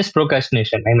 That's just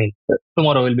procrastination. I mean,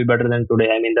 tomorrow will be better than today.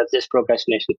 I mean, that's just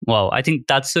procrastination. Wow, I think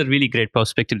that's a really great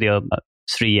perspective there,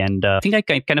 Sri. And I think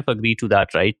kind of agree to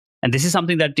that, right? And this is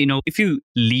something that, if you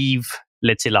leave,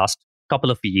 let's say, last couple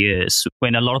of years,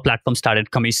 when a lot of platforms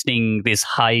started commissioning this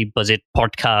high budget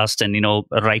podcast, and,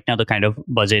 right now the kind of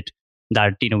budget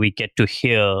that, we get to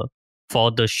hear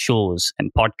for the shows and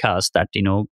podcasts that,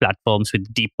 platforms with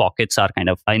deep pockets are kind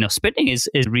of, spending is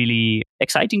really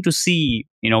exciting to see,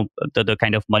 the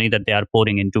kind of money that they are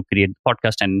pouring into create the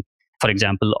podcast. And for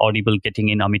example, Audible getting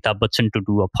in Amitabh Bachchan to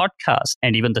do a podcast,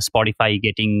 and even the Spotify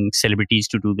getting celebrities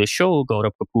to do the show,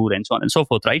 Gaurav Kapoor, and so on and so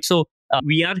forth, right? So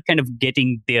we are kind of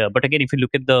getting there. But again, if you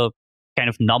look at the kind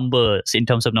of numbers, in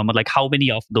terms of number, like how many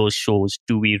of those shows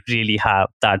do we really have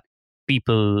that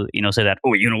people, say that,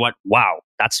 oh, you know what? Wow,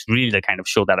 that's really the kind of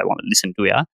show that I want to listen to.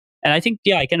 Yeah. And I think,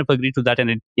 yeah, I kind of agree to that.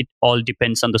 And it all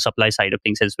depends on the supply side of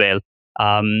things as well.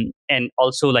 And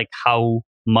also like how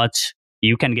much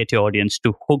you can get your audience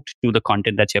to hooked to the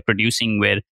content that you're producing,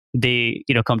 where they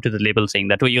come to the label saying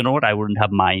that, oh, you know what, I wouldn't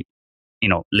have mind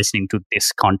listening to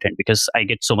this content because I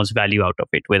get so much value out of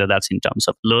it, whether that's in terms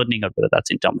of learning or whether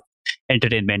that's in terms of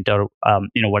entertainment or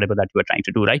whatever that you are trying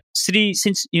to do, right? Sri,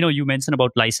 since you mentioned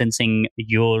about licensing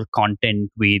your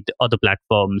content with other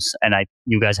platforms, and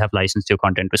you guys have licensed your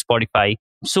content with Spotify,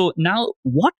 so now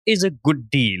what is a good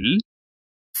deal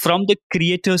from the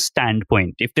creator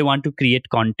standpoint if they want to create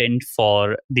content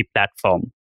for the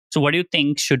platform? So what do you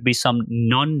think should be some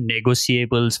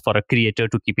non-negotiables for a creator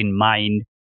to keep in mind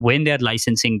when they're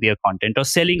licensing their content or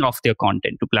selling off their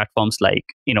content to platforms like,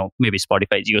 maybe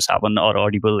Spotify, JioSaavn, or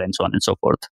Audible, and so on and so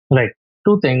forth? Right.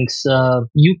 Two things.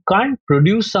 You can't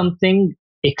produce something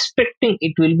expecting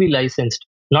it will be licensed.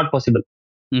 Not possible.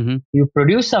 Mm-hmm. You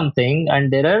produce something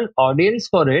and there are audience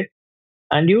for it,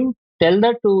 and you tell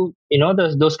that to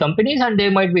those companies, and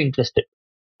they might be interested.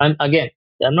 And again,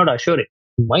 I'm not assuring,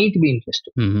 might be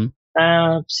interested.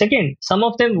 Mm-hmm. Second, some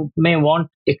of them may want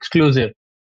exclusive.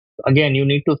 Again, you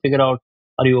need to figure out,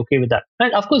 are you okay with that?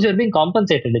 And of course, you're being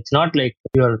compensated. It's not like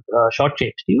you're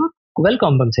shortchanged. You're well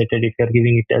compensated if you're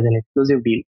giving it as an exclusive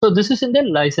deal. So this is in the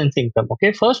licensing term.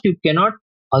 Okay, first you cannot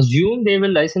assume they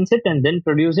will license it and then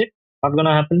produce it. Not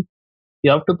gonna happen.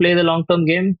 You have to play the long term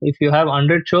game. If you have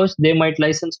 100 shows, they might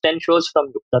license 10 shows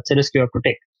from you. That's a risk you have to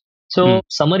take. Mm. So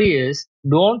summary is,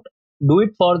 don't do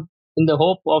it for in the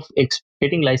hope of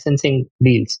getting licensing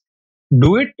deals.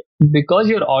 Do it because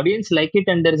your audience like it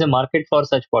and there is a market for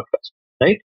such podcasts,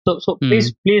 right? So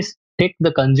Mm. please take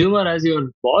the consumer as your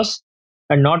boss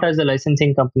and not as the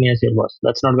licensing company as your boss.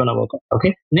 That's not going to work out.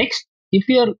 Okay. Next, if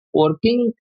you are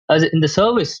working as in the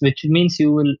service, which means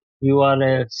you are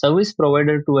a service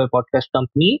provider to a podcast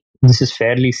company, this is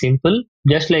fairly simple.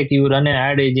 Just like you run an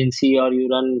ad agency or you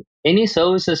run any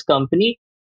services company,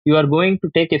 you are going to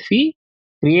take a fee,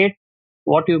 create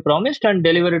what you promised, and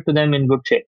deliver it to them in good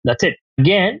shape. That's it.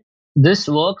 Again, this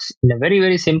works in a very,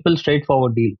 very simple,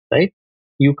 straightforward deal, right?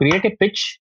 You create a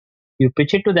pitch, you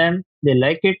pitch it to them, they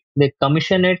like it, they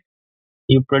commission it,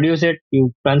 You produce it, you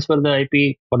transfer the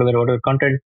IP, whatever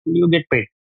content, you get paid.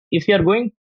 If you are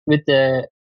going with a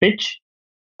pitch,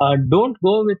 don't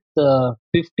go with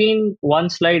 15 one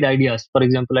slide ideas. For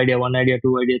example, idea 1, idea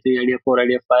 2, idea 3, idea 4,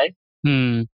 idea 5.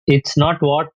 Hmm. It's not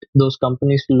what those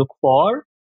companies look for.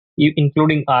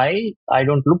 Including I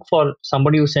don't look for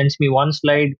somebody who sends me one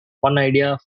slide, one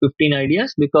idea, 15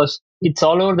 ideas, because it's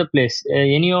all over the place.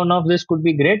 Any one of this could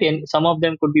be great and some of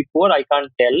them could be poor. I can't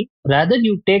tell. Rather,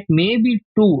 you take maybe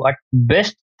two, at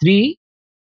best three,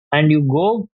 and you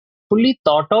go fully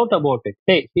thought out about it.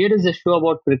 Hey, here is a show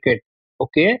about cricket.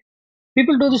 Okay,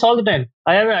 people do this all the time.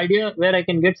 I have an idea where I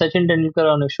can get Sachin Tendulkar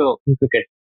on a show in cricket.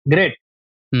 Great.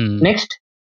 Hmm. Next,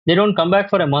 they don't come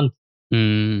back for a month.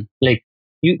 Hmm. Like,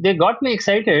 they got me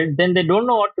excited, then they don't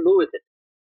know what to do with it.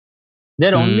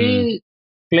 Their Hmm. only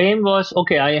claim was,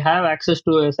 okay, I have access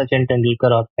to a Sachin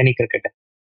Tendulkar or any cricketer.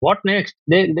 What next?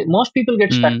 Most people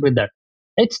get stuck Hmm. with that.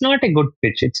 It's not a good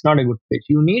pitch. It's not a good pitch.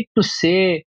 You need to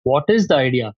say, what is the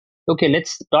idea? Okay,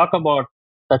 let's talk about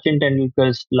Sachin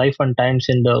Tendulkar's life and times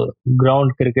in the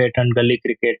ground cricket and gully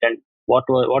cricket, and what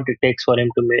it takes for him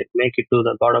to make it to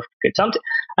the god of cricket. Something,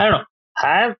 I don't know.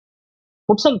 Have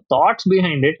Put some thoughts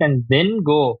behind it and then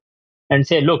go and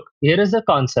say, look, here is the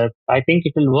concept. I think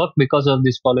it will work because of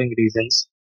these following reasons.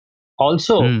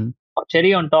 Also, Hmm.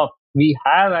 cherry on top, we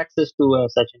have access to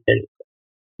such intelligence.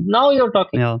 Now you're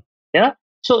talking. Yeah. Yeah.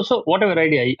 So whatever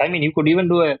idea. I mean, you could even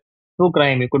do a true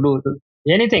crime. You could do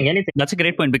anything, anything. That's a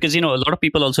great point because, a lot of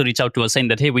people also reach out to us saying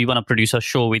that, hey, we want to produce a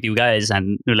show with you guys.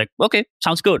 And we're like, okay,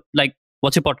 sounds good. Like,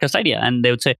 what's your podcast idea? And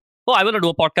they would say, oh, I want to do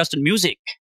a podcast on music.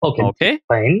 Okay, Okay.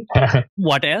 fine.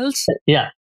 What else? Yeah.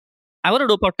 I want to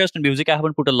do a podcast on music. I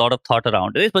haven't put a lot of thought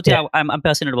around it, but Yeah. yeah, I'm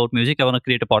passionate about music. I want to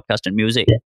create a podcast on music.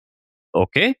 Yeah.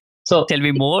 Okay. So Tell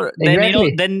me more.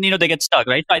 exactly. Then they get stuck,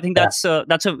 right? So I think Yeah.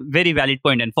 that's a very valid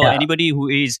point. And for Yeah. anybody who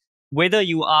is, whether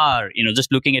you are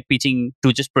just looking at pitching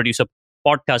to just produce a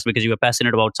podcast because you are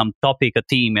passionate about some topic, a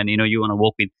theme, and you want to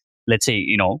work with, let's say,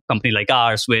 company like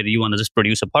ours where you want to just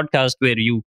produce a podcast where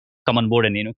you come on board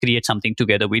and create something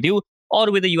together with you,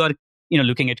 or whether you are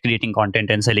looking at creating content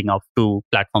and selling off to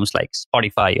platforms like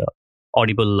Spotify or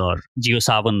Audible or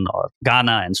JioSaavn or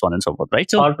Ghana and so on and so forth, right?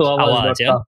 So Or to Aawaz,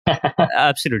 yeah. Aawaz.com.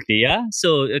 Absolutely, yeah.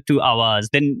 So to Aawaz,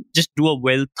 then just do a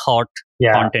well thought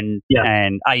Yeah. content Yeah.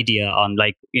 and idea on,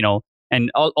 like,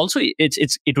 and also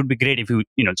it would be great if you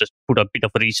just put a bit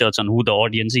of research on who the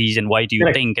audience is and why do you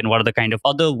Correct. think and what are the kind of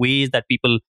other ways that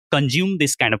people consume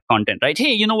this kind of content, right?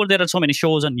 Hey, you know what? There are so many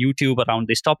shows on YouTube around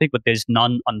this topic, but there's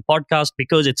none on podcast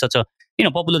because it's such a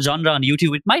popular genre on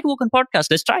YouTube. It might work on podcast.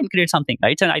 Let's try and create something,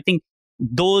 right? And I think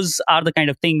those are the kind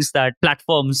of things that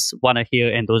platforms want to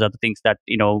hear, and those are the things that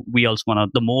we also want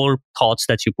to. The more thoughts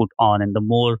that you put on, and the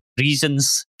more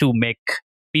reasons to make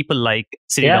people like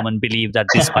Sreeraman believe that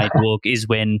this might work, is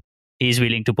when he's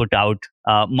willing to put out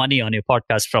money on your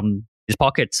podcast from his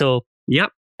pocket. So yeah,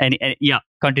 and yeah,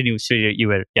 continue, Sri. You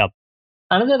were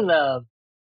Another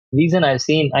reason I've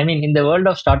seen, I mean, in the world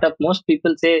of startup, most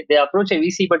people say they approach a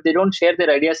VC, but they don't share their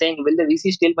idea saying, will the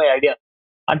VC steal my idea?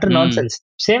 Utter nonsense.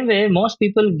 Same way, most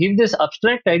people give this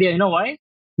abstract idea. You know why?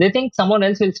 They think someone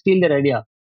else will steal their idea.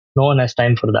 No one has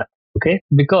time for that. Okay.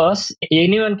 Because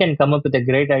anyone can come up with a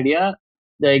great idea.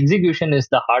 The execution is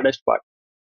the hardest part.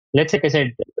 Let's, like I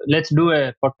said, let's do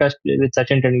a podcast with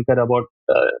Sachin Tendulkar about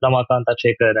Ramakant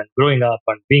Achekar and growing up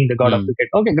and being the god of cricket.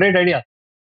 Okay, great idea.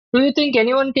 Do you think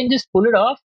anyone can just pull it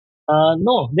off?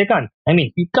 No, they can't. I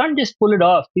mean, you can't just pull it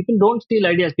off. People don't steal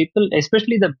ideas. People,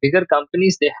 especially the bigger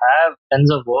companies, they have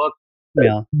tons of work.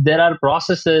 Yeah. There are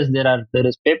processes. There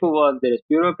is paperwork. There is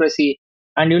bureaucracy,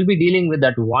 and you'll be dealing with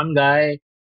that one guy.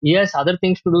 He has other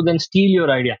things to do than steal your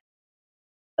idea,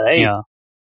 right? Yeah.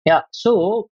 Yeah.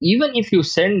 So even if you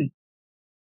send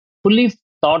fully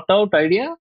thought out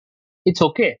idea, it's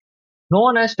okay. No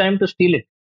one has time to steal it.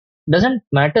 Doesn't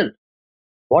matter.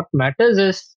 What matters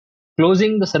is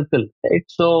closing the circle, right?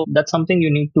 So that's something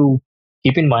you need to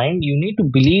keep in mind. You need to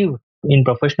believe in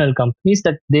professional companies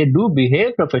that they do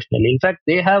behave professionally. In fact,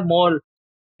 they have more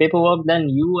paperwork than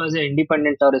you as an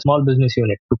independent or a small business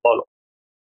unit to follow.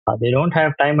 They don't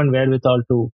have time and wherewithal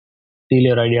to steal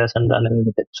your ideas and run away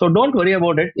with it. So don't worry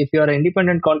about it. If you are an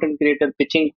independent content creator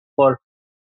pitching for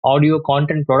audio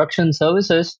content production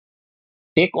services,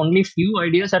 take only few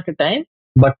ideas at a time,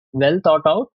 but well thought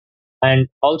out. And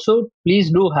also,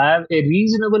 please do have a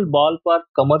reasonable ballpark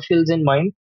commercials in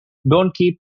mind. Don't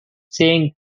keep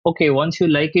saying, okay, once you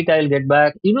like it, I'll get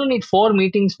back. You don't need 4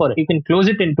 meetings for it. You can close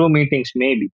it in 2 meetings,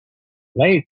 maybe,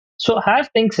 right? So have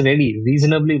things ready,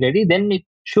 reasonably ready. Then it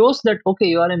shows that, okay,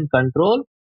 you are in control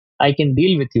I can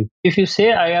deal with you. If you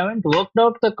say I haven't worked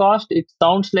out the cost, it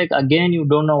sounds like again you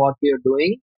don't know what you're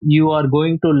doing. You are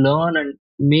going to learn and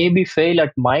maybe fail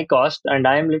at my cost, and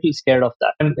I'm a little scared of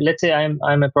that. Let's say I'm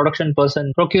a production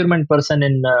person, procurement person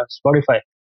in Spotify.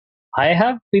 I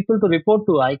have people to report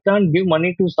to. I can't give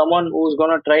money to someone who's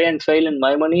going to try and fail in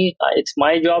my money. It's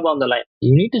my job on the line.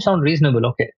 You need to sound reasonable.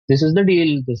 Okay, this is the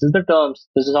deal. This is the terms.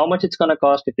 This is how much it's going to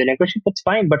cost. If they negotiate, that's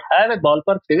fine. But have a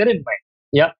ballpark figure in mind.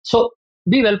 Yeah. So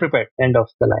be well prepared. End of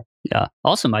the line. Yeah,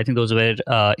 awesome. I think those were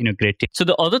great tips. So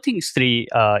the other things, three,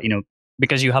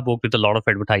 because you have worked with a lot of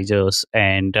advertisers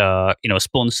and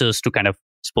sponsors to kind of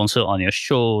sponsor on your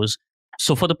shows.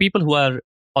 So for the people who are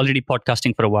already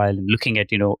podcasting for a while and looking at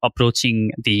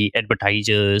approaching the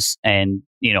advertisers and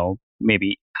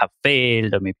maybe have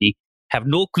failed or maybe have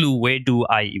no clue where do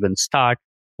I even start,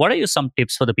 what are your some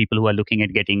tips for the people who are looking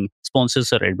at getting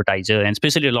sponsors or advertiser? And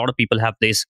especially a lot of people have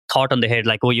this thought on their head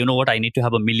like, oh, you know what, I need to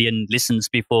have 1 million listens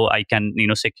before I can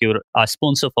secure a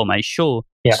sponsor for my show.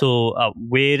 Yeah. So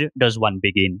where does one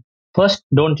begin? First,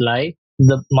 don't lie.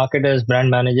 The marketers, brand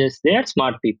managers, they are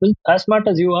smart people, as smart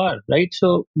as you are, right?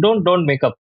 So don't make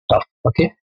up stuff.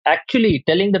 Okay. Actually,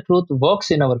 telling the truth works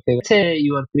in our favor. Say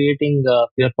you are creating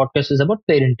your podcast is about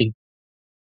parenting,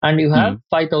 and you have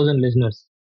 5,000 listeners.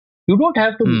 You don't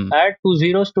have to add two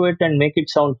zeros to it and make it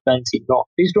sound fancy. No,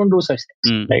 please don't do such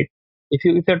things, right? If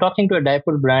you're talking to a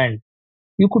diaper brand,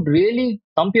 you could really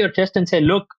thump your chest and say,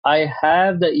 look, I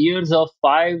have the ears of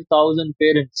 5,000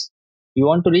 parents. You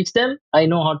want to reach them? I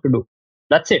know how to do.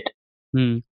 That's it.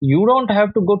 You don't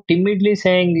have to go timidly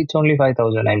saying it's only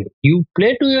 5,000. I mean, you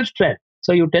play to your strength.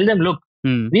 So you tell them, look,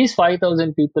 these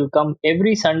 5,000 people come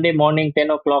every Sunday morning, 10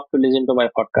 o'clock to listen to my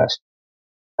podcast.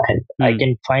 And I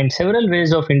can find several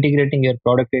ways of integrating your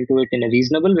product into it in a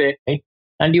reasonable way. Right?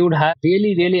 And you would have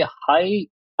really, really high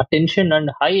attention and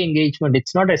high engagement.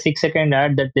 It's not a 6-second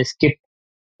ad that they skip,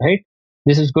 right?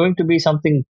 This is going to be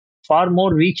something far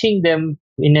more reaching them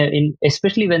in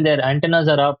especially when their antennas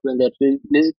are up, when they're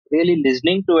really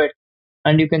listening to it,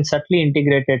 and you can subtly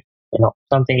integrate it,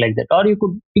 something like that. Or you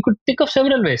could think of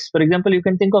several ways. For example, you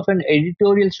can think of an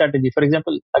editorial strategy. For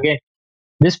example, again,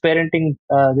 this is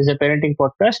a parenting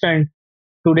podcast, and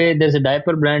today there's a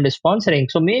diaper brand is sponsoring.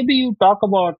 So maybe you talk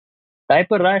about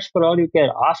diaper rash for all you care.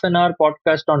 Half an hour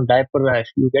podcast on diaper rash.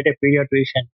 You get a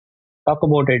pediatrician, talk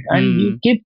about it, and you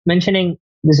keep mentioning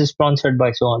this is sponsored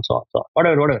by so on, so on, so on,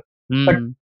 whatever. But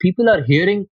people are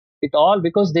hearing it all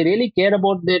because they really care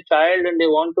about their child and they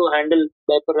want to handle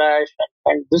diaper rash,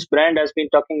 and this brand has been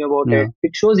talking about it.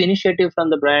 It shows initiative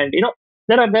from the brand.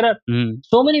 There are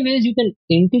so many ways you can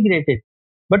integrate it,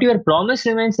 but your promise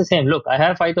remains the same. Look, I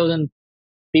have 5,000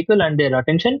 people and their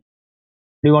attention.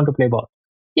 Do you want to play ball?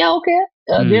 Yeah, okay.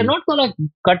 They're not gonna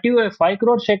cut you a 5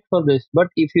 crore check for this, but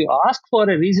if you ask for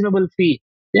a reasonable fee,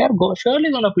 they are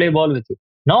surely gonna play ball with you.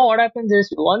 Now, what happens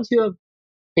is once you have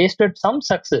tasted some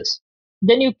success,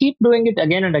 then you keep doing it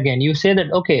again and again. You say that,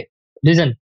 okay,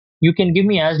 listen, you can give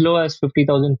me as low as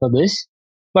 50,000 for this,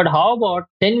 but how about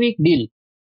 10-week deal?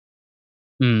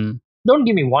 Don't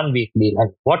give me 1 week deal.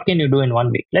 And what can you do in 1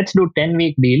 week? Let's do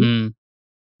 10-week deal.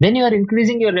 Then you are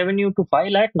increasing your revenue to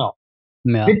 5 lakh now.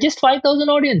 Yeah. With just 5,000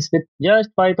 audience, with just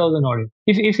 5,000 audience.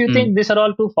 If you think these are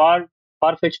all too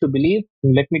far-fetched to believe,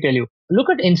 let me tell you. Look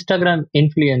at Instagram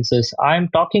influencers. I'm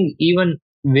talking even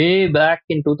way back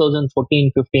in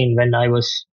 2014-15 when I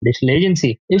was digital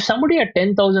agency. If somebody had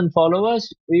 10,000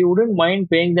 followers, we wouldn't mind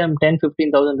paying them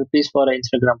 10,000-15,000 rupees for an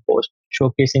Instagram post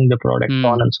showcasing the product, so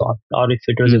on and so on. Or if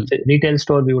it was a retail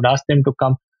store, we would ask them to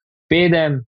come, pay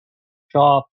them,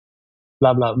 shop,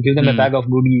 blah blah, give them a bag of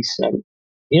goodies, and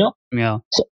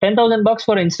so 10,000 bucks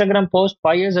for Instagram post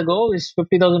 5 years ago is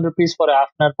 50,000 rupees for a half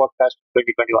an hour podcast in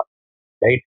 2021,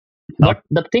 right? But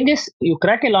the thing is, you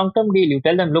crack a long term deal. You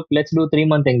tell them, look, let's do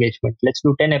 3-month engagement, let's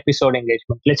do 10 episode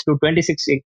engagement, let's do 26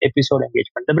 episode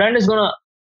engagement. The brand is gonna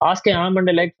ask an arm and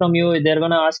a leg from you. They're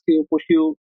gonna ask you, push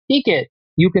you. TK,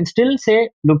 you can still say,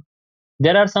 look,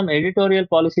 there are some editorial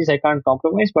policies I can't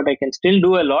compromise, but I can still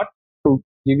do a lot to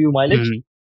give you mileage.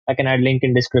 I can add link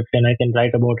in description. I can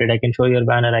write about it. I can show your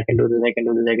banner. I can do this. I can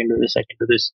do this. I can do this. I can do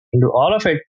this. I can do all of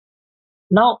it.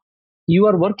 Now you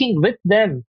are working with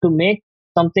them to make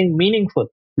something meaningful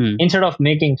instead of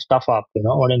making stuff up. You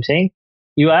know what I'm saying?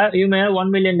 You may have 1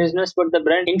 million listeners, but the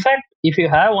brand. In fact, if you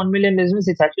have 1 million listeners,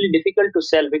 it's actually difficult to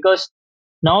sell because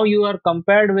now you are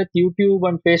compared with YouTube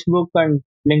and Facebook and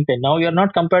LinkedIn. Now you are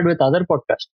not compared with other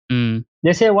podcasts.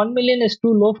 They say 1 million is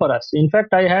too low for us. In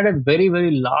fact, I had a very,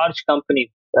 very large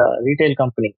company, retail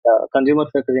company, consumer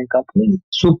packaging company,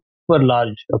 super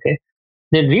large. Okay.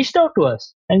 They reached out to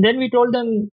us and then we told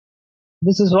them,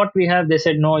 this is what we have. They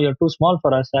said, no, you're too small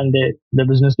for us, and the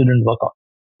business didn't work out.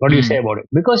 What do you say about it?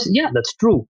 Because yeah, that's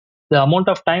true. The amount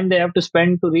of time they have to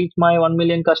spend to reach my 1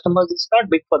 million customers is not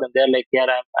big for them. They're like, yeah,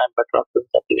 I'm better off doing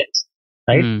something else.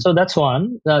 Right. So that's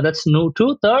one. That's no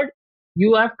true. Third,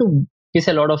 you have to kiss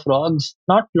a lot of frogs.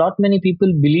 Not lot many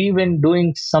people believe in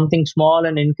doing something small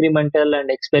and incremental and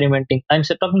experimenting. I'm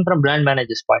talking from brand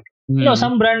managers' point.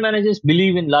 Some brand managers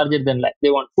believe in larger than life. They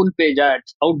want full page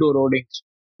ads, outdoor hoardings,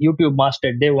 YouTube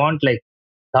mastered. They want like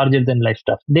larger than life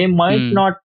stuff. They might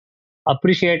not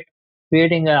appreciate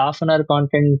creating a half an hour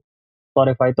content for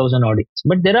a 5,000 audience.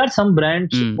 But there are some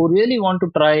brands who really want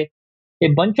to try a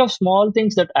bunch of small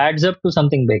things that adds up to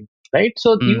something big, right?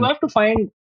 So you have to find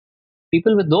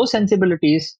people with those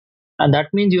sensibilities, and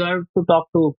that means you have to talk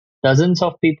to dozens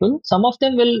of people. Some of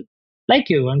them will like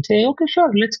you and say, okay,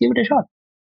 sure, let's give it a shot.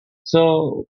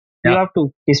 So you have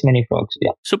to kiss many frogs.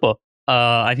 Yeah. Super.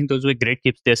 I think those were great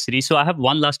tips there, Sri. So I have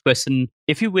one last question.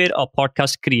 If you were a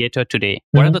podcast creator today,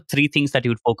 what are the 3 things that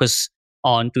you would focus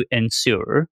on to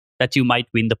ensure that you might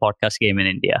win the podcast game in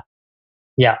India?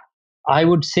 Yeah, I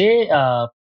would say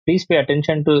please pay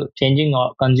attention to changing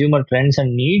consumer trends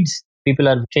and needs. People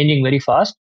are changing very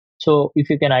fast. So if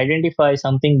you can identify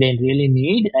something they really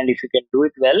need, and if you can do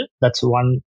it well, that's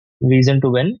one reason to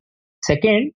win.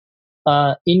 Second,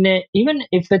 even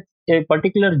if a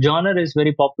particular genre is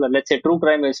very popular, let's say true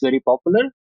crime is very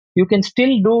popular, you can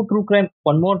still do true crime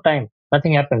one more time.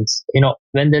 Nothing happens.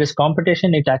 When there is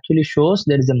competition, it actually shows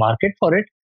there is a market for it.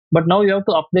 But now you have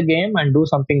to up the game and do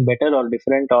something better or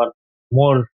different or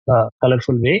more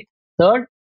colorful way. Third,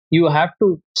 you have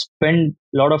to spend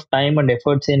a lot of time and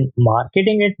efforts in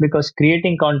marketing it, because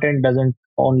creating content doesn't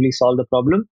only solve the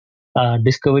problem.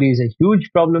 Discovery is a huge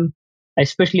problem,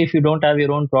 especially if you don't have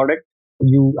your own product.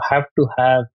 You have to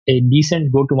have a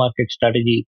decent go-to-market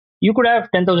strategy. You could have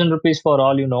 10,000 rupees for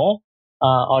all you know,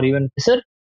 or even lesser,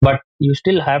 but you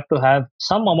still have to have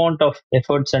some amount of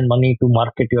efforts and money to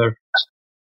market your.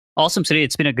 Awesome, Sri.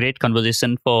 It's been a great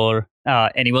conversation. For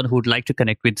anyone who would like to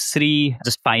connect with Sri,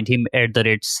 just find him at the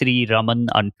rate Sreeraman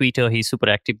on Twitter. He's super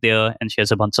active there and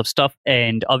shares a bunch of stuff.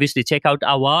 And obviously check out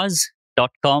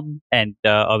Aawaz.com, and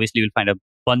obviously you'll find a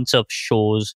bunch of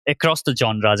shows across the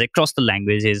genres, across the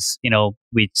languages,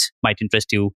 which might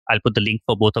interest you. I'll put the link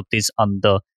for both of these on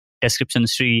the description.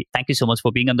 Sri, thank you so much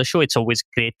for being on the show. It's always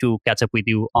great to catch up with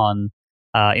you on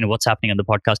what's happening on the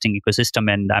podcasting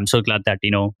ecosystem. And I'm so glad that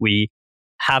we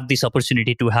have this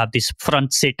opportunity to have this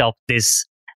front seat of this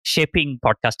shaping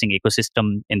podcasting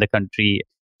ecosystem in the country.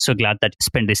 So glad that you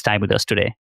spent this time with us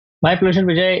today. My pleasure,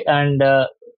 Vijay, and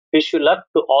wish you luck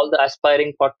to all the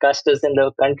aspiring podcasters in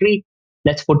the country.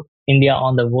 Let's put India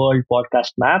on the world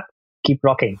podcast map. Keep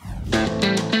rocking.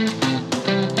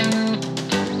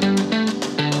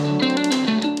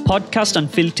 Podcast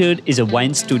Unfiltered is a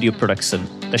Wine Studio production.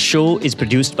 The show is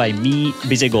produced by me,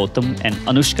 Vijay Gautam, and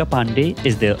Anushka Pandey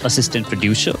is the assistant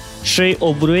producer. Shrey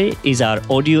Oberoi is our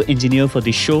audio engineer for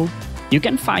the show. You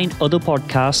can find other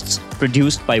podcasts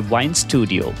produced by Wine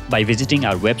Studio by visiting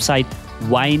our website,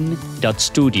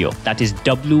 wine.studio. That is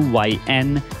WYN.studio,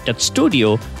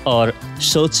 or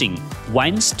searching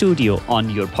Wine Studio on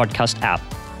your podcast app.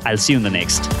 I'll see you in the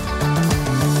next.